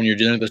you're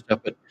dealing with this stuff,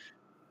 but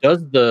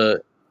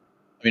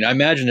I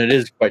imagine it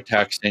is quite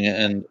taxing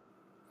and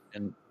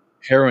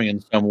harrowing in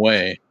some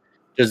way.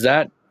 Does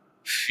that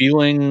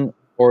feeling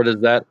or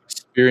does that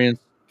experience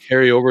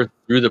carry over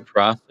through the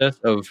process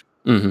of,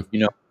 you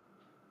know,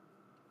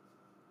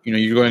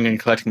 you're going and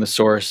collecting the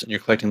source and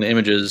you're collecting the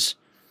images,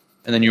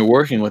 and then you're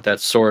working with that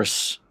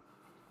source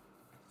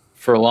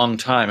for a long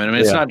time? And I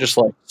mean, it's not just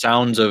like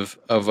sounds of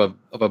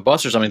a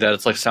bus or something like that.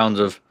 It's like sounds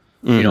of,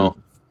 you know,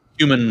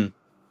 human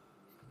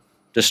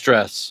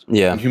distress,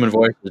 and human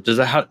voices. Does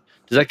that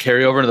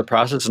carry over into the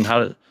process, and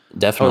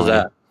definitely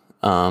how is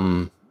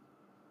that?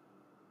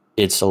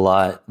 It's a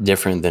lot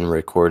different than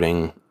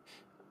recording.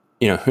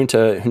 You know,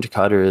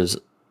 HERUKRAT is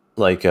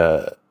like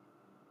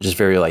just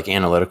very like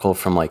analytical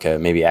from like a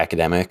maybe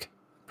academic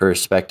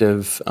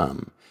perspective.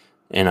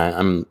 And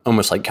I'm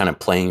almost like kind of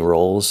playing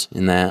roles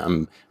in that.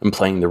 I'm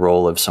playing the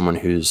role of someone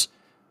who's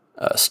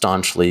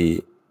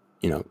staunchly,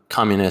 you know,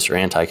 communist or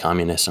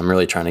anti-communist. I'm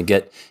really trying to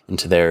get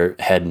into their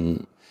head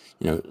and,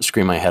 you know,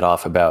 scream my head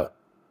off about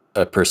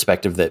a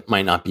perspective that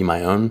might not be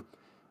my own.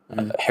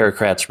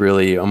 HERUKRAT's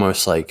really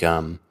almost like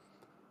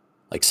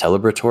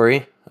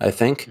celebratory, I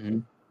think.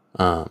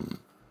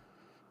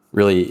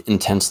 Really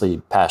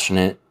intensely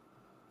passionate,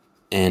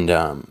 and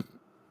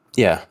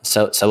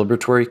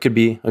celebratory could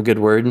be a good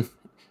word.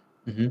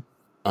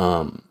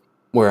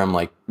 Where I'm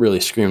like really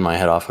screaming my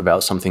head off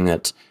about something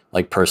that's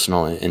like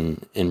personal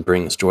and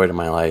brings joy to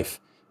my life.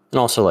 And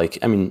also, like,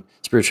 I mean,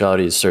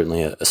 spirituality is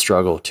certainly a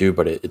struggle too,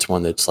 but it's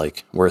one that's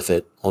like worth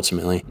it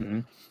ultimately.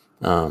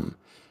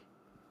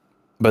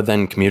 But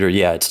then Commuter,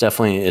 yeah,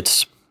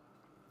 it's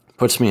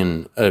puts me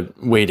in a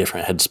way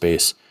different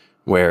headspace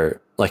where,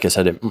 like I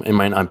said, it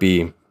might not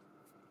be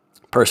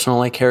personal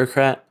like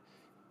HERUKRAT,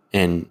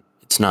 and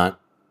it's not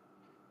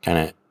kind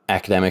of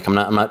academic. I'm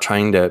not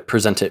trying to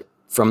present it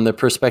from the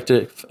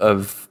perspective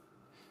of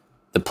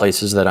the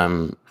places that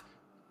I'm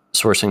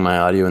sourcing my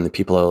audio and the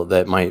people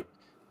that might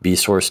be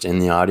sourced in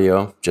the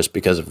audio just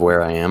because of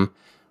where I am.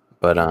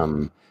 But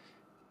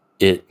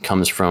it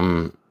comes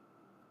from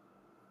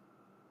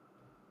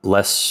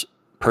less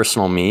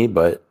personal me,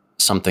 but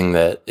something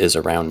that is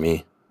around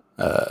me.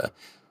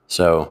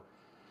 So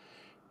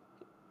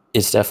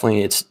it's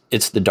definitely,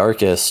 it's the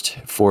darkest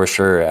for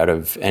sure out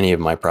of any of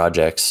my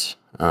projects,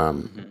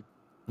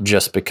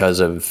 just because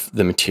of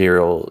the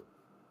material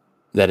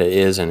that it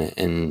is.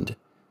 And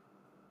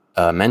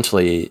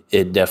mentally,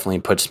 it definitely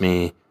puts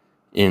me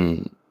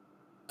in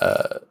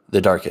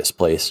the darkest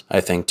place,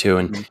 I think, too.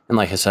 And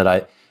like I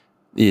said,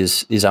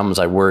 these albums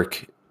I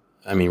work,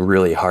 I mean,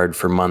 really hard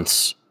for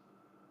months.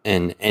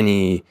 And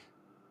I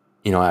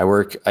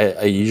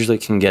usually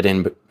can get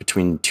in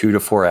between 2 to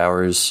 4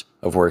 hours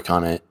of work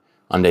on it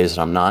on days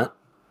that I'm not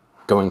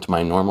going to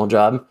my normal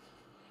job.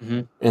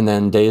 And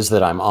then days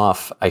that I'm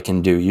off, I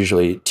can do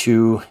usually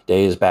 2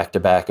 days back to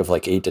back of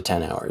like 8 to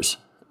 10 hours.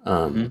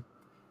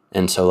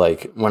 And so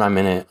like when I'm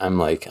in it, I'm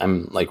like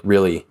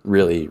really,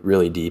 really,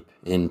 really deep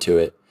into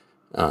it.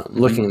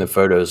 Looking at the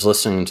photos,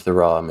 listening to the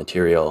raw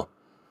material,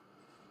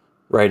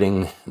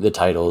 writing the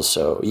titles.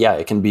 So yeah,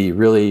 it can be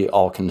really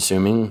all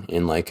consuming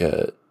in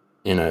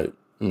a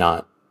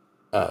not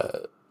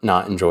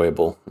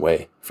enjoyable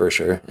way for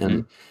sure.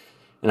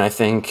 And I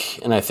think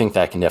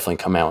that can definitely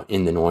come out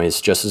in the noise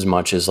just as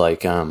much as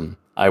like,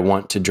 I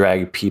want to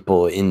drag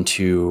people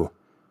into,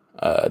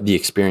 the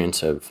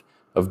experience of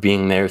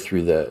being there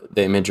through the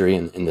imagery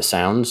and the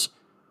sounds.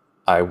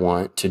 I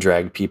want to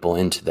drag people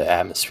into the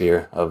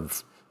atmosphere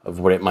of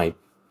what it might,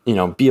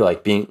 be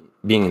like being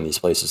in these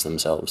places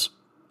themselves.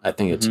 I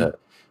think it's a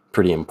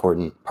pretty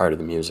important part of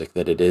the music,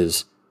 that it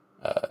is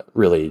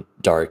really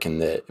dark,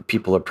 and that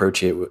people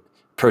approach it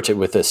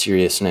with a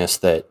seriousness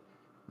that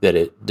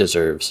it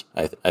deserves.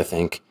 I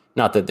think,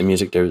 not that the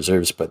music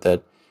deserves, but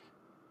that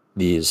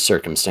these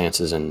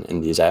circumstances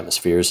and these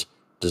atmospheres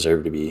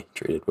deserve to be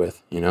treated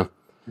with,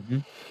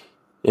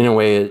 In a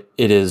way,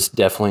 it is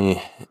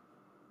definitely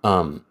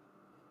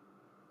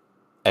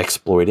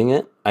exploiting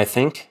it, I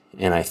think.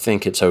 And I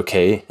think it's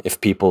okay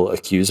if people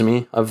accuse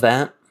me of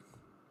that.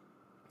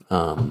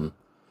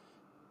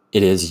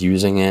 It is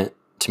using it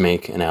to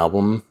make an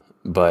album,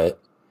 but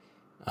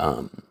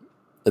at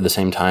the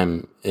same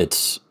time,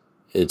 it's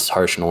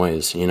harsh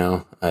noise,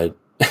 I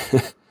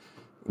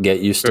get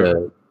used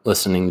to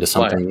listening to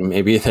something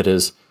maybe that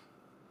is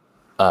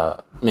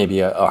maybe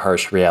a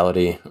harsh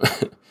reality,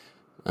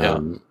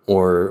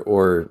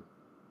 or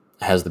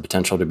has the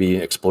potential to be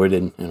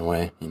exploited in a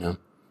way,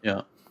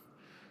 Yeah.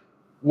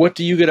 What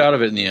do you get out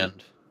of it in the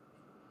end?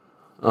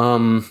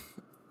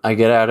 I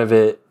get out of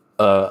it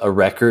a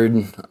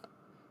record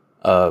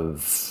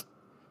of,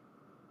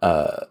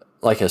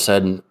 like I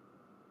said,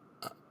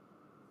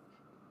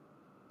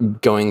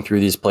 going through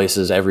these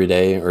places every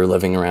day, or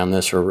living around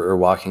this, or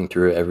walking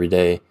through it every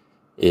day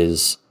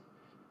is,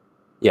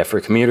 for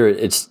Commuter,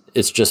 it's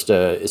just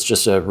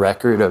a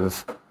record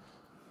of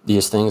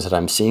these things that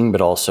I'm seeing,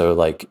 but also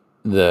like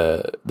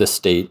the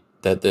state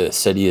that the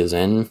city is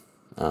in.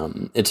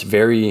 It's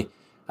very,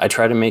 I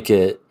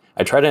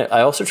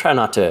also try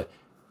not to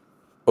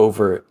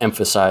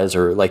overemphasize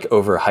or like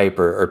overhype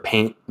or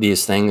paint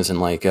these things in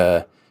like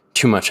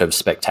too much of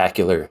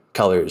spectacular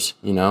colors,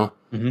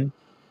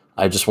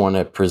 I just want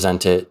to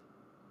present it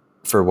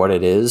for what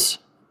it is.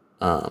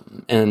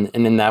 And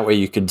in that way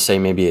you could say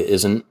maybe it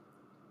isn't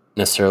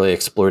necessarily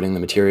exploiting the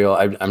material.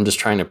 I'm just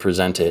trying to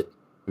present it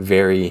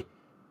very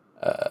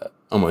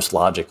almost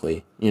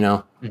logically,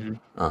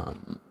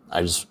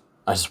 I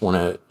just want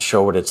to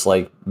show what it's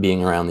like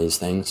being around these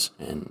things.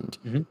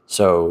 And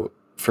so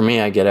for me,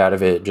 I get out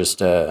of it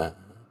just like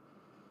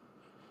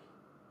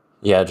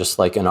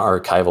an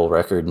archival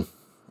record,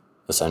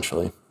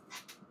 essentially,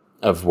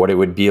 of what it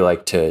would be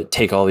like to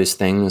take all these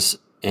things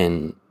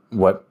and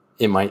what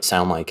it might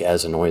sound like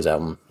as a noise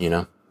album,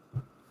 Yeah.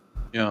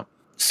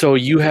 So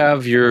you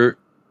have your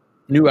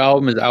new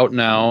album is out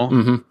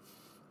now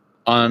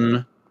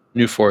on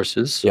New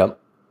Forces. Yep.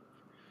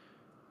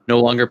 No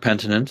longer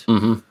Pentinent.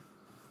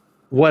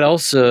 What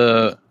else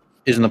is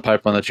in the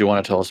pipeline that you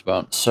want to tell us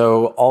about?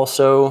 So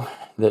also,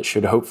 that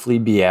should hopefully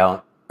be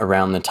out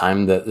around the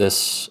time that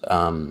this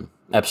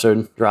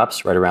episode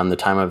drops, right around the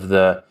time of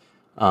the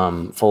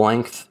full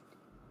length,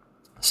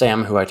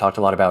 Sam, who I talked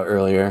a lot about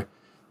earlier,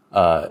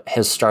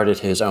 has started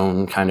his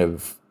own kind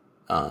of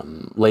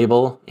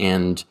label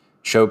and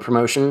show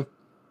promotion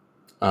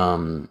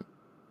thing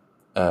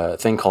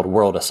called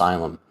World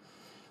Asylum.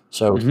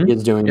 So he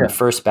is doing the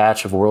first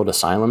batch of World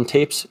Asylum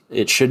tapes.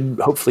 It should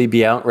hopefully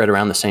be out right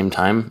around the same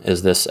time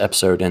as this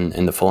episode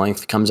and the full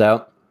length comes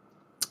out.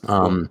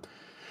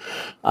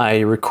 I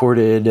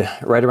recorded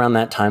right around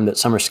that time that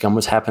Summer Scum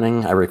was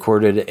happening. I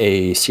recorded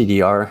a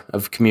CDR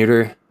of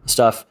Commuter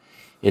stuff.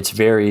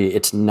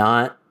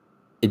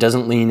 It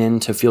doesn't lean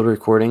into field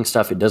recording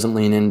stuff. It doesn't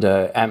lean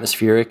into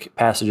atmospheric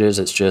passages.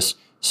 It's just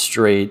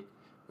straight,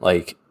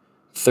 like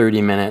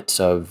 30 minutes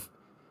of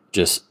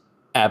just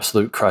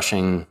absolute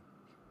crushing,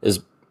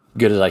 as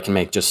good as I can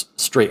make, just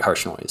straight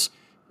harsh noise.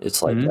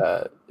 It's like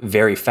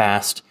very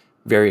fast,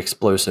 very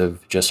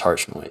explosive, just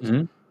harsh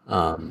noise,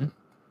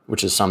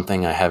 which is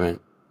something I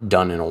haven't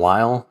done in a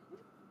while,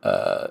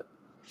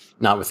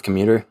 not with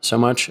Commuter so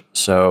much.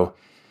 So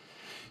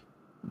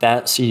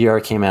that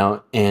CDR came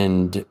out,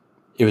 and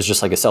it was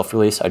just like a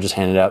self-release. I just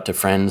handed it out to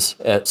friends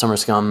at Summer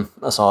Scum.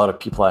 I saw a lot of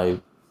people I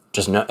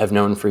just have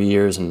known for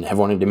years and have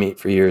wanted to meet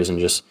for years, and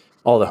just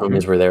all the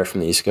homies were there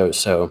from the East Coast.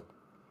 So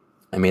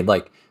I made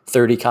like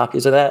 30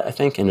 copies of that, I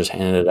think, and just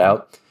handed it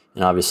out.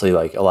 And obviously,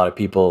 like, a lot of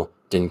people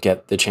didn't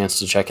get the chance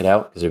to check it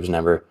out because it was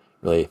never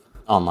really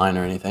online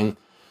or anything.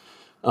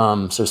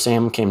 So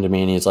Sam came to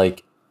me and he's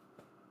like,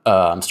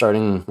 I'm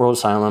starting World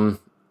Asylum.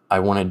 I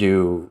want to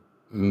do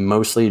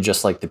mostly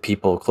just like the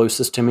people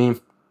closest to me.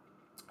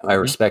 I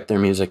respect their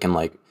music and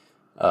like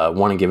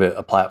want to give it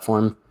a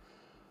platform.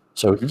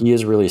 So he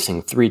is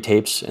releasing 3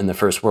 tapes in the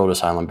first World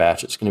Asylum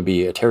batch. It's going to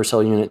be a Terror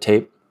Cell Unit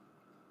tape,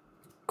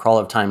 Crawl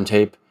of Time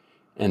tape,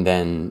 and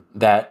then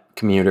that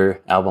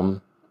Commuter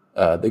album.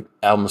 The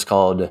album is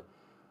called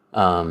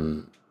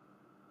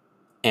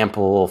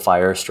Ample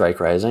Fire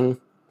Strike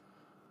Rising.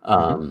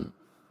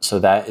 So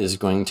that is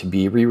going to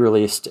be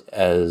re-released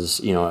as,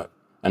 you know,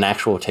 an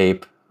actual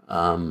tape.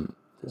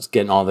 It's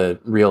getting all the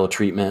real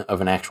treatment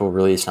of an actual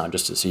release, not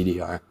just a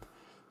CDR.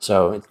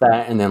 So it's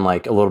that, and then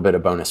like a little bit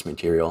of bonus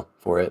material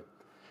for it.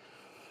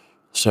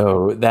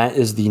 So that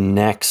is the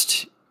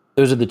next.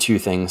 Those are the 2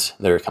 things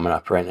that are coming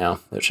up right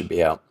now that should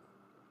be out.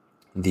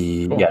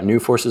 The New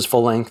Forces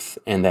full length,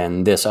 and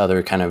then this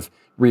other kind of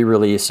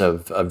re-release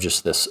of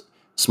just this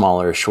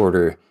smaller,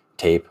 shorter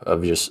tape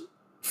of just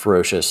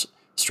ferocious,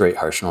 straight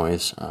harsh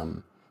noise.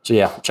 So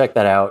yeah, check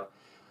that out.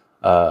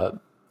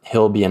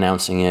 He'll be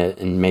announcing it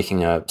and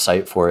making a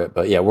site for it.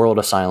 But yeah, World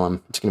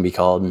Asylum, it's going to be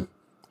called.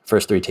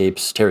 First 3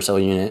 tapes, Terror Cell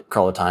Unit,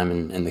 Crawl of Time,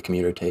 and the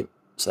Commuter tape.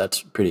 So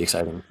that's pretty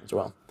exciting as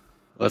well.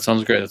 Well, that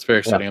sounds great. That's very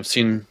exciting. I've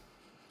seen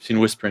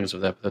whisperings of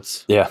that, but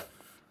that's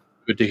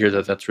good to hear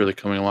that that's really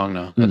coming along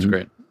now. That's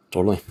great.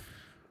 Totally.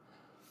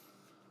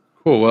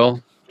 Cool.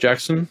 Well,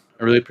 Jackson,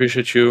 I really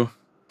appreciate you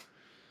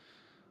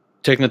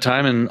taking the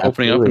time and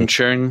opening up and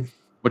sharing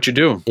what you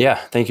do. Yeah.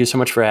 Thank you so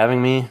much for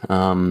having me.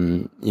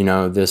 You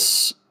know,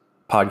 this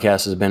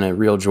podcast has been a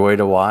real joy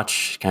to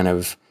watch kind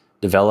of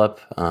develop.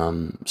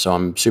 So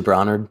I'm super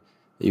honored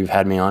that you've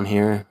had me on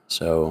here.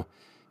 So,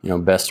 you know,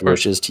 best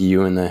wishes to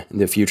you in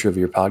the future of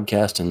your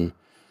podcast, and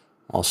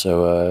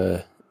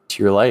also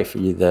to your life.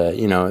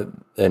 The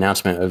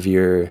announcement of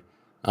your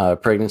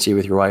pregnancy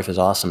with your wife is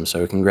awesome.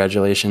 So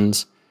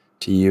congratulations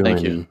to you.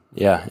 Thank you.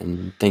 Yeah.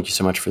 And thank you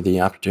so much for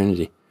the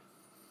opportunity.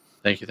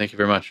 Thank you. Thank you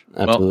very much.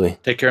 Absolutely. Well,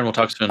 take care, and we'll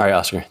talk soon. All right,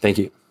 Oscar. Thank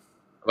you.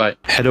 Bye.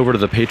 Head over to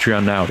the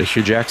Patreon now to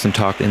hear Jackson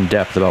talk in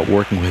depth about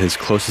working with his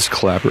closest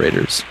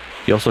collaborators.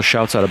 He also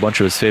shouts out a bunch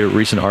of his favorite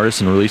recent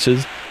artists and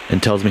releases,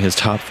 and tells me his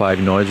top 5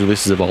 noise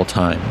releases of all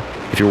time.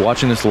 If you're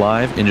watching this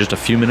live, in just a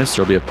few minutes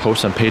there will be a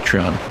post on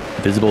Patreon,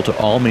 visible to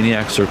all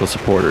Maniac Circle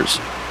supporters.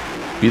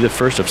 Be the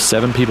first of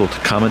 7 people to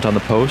comment on the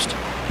post,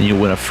 and you'll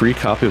win a free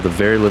copy of the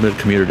very limited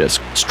Commuter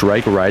disc,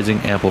 Strike Rising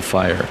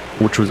Amplifier,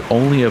 which was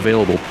only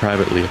available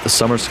privately at the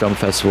Summer Scum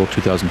Festival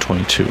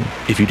 2022.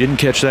 If you didn't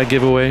catch that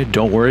giveaway,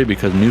 don't worry,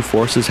 because New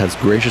Forces has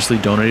graciously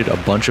donated a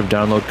bunch of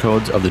download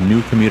codes of the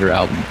new Commuter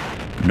album,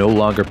 No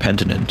Longer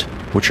Pentinent,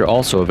 which are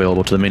also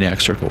available to the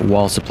Maniac Circle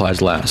while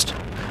supplies last.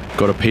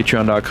 Go to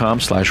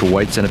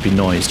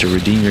patreon.com/whitecentipedeNoise to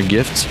redeem your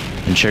gifts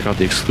and check out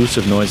the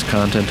exclusive noise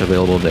content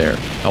available there.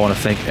 I want to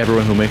thank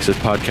everyone who makes this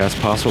podcast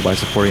possible by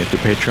supporting it through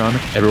Patreon,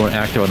 everyone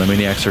active on the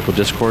Maniac Circle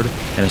Discord,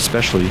 and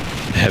especially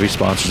the heavy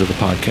sponsors of the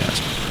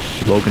podcast: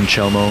 Logan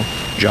Chelmo,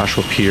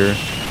 Joshua Peer,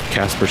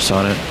 Casper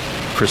Sonnet,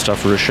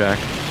 Christoph Rushak,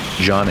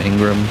 John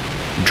Ingram,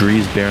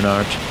 Dries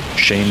Bernhardt,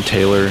 Shane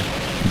Taylor,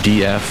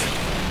 DF,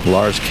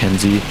 Lars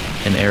Kenzie,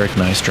 and Eric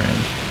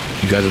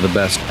Nystrand. You guys are the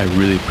best. I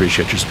really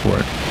appreciate your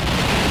support.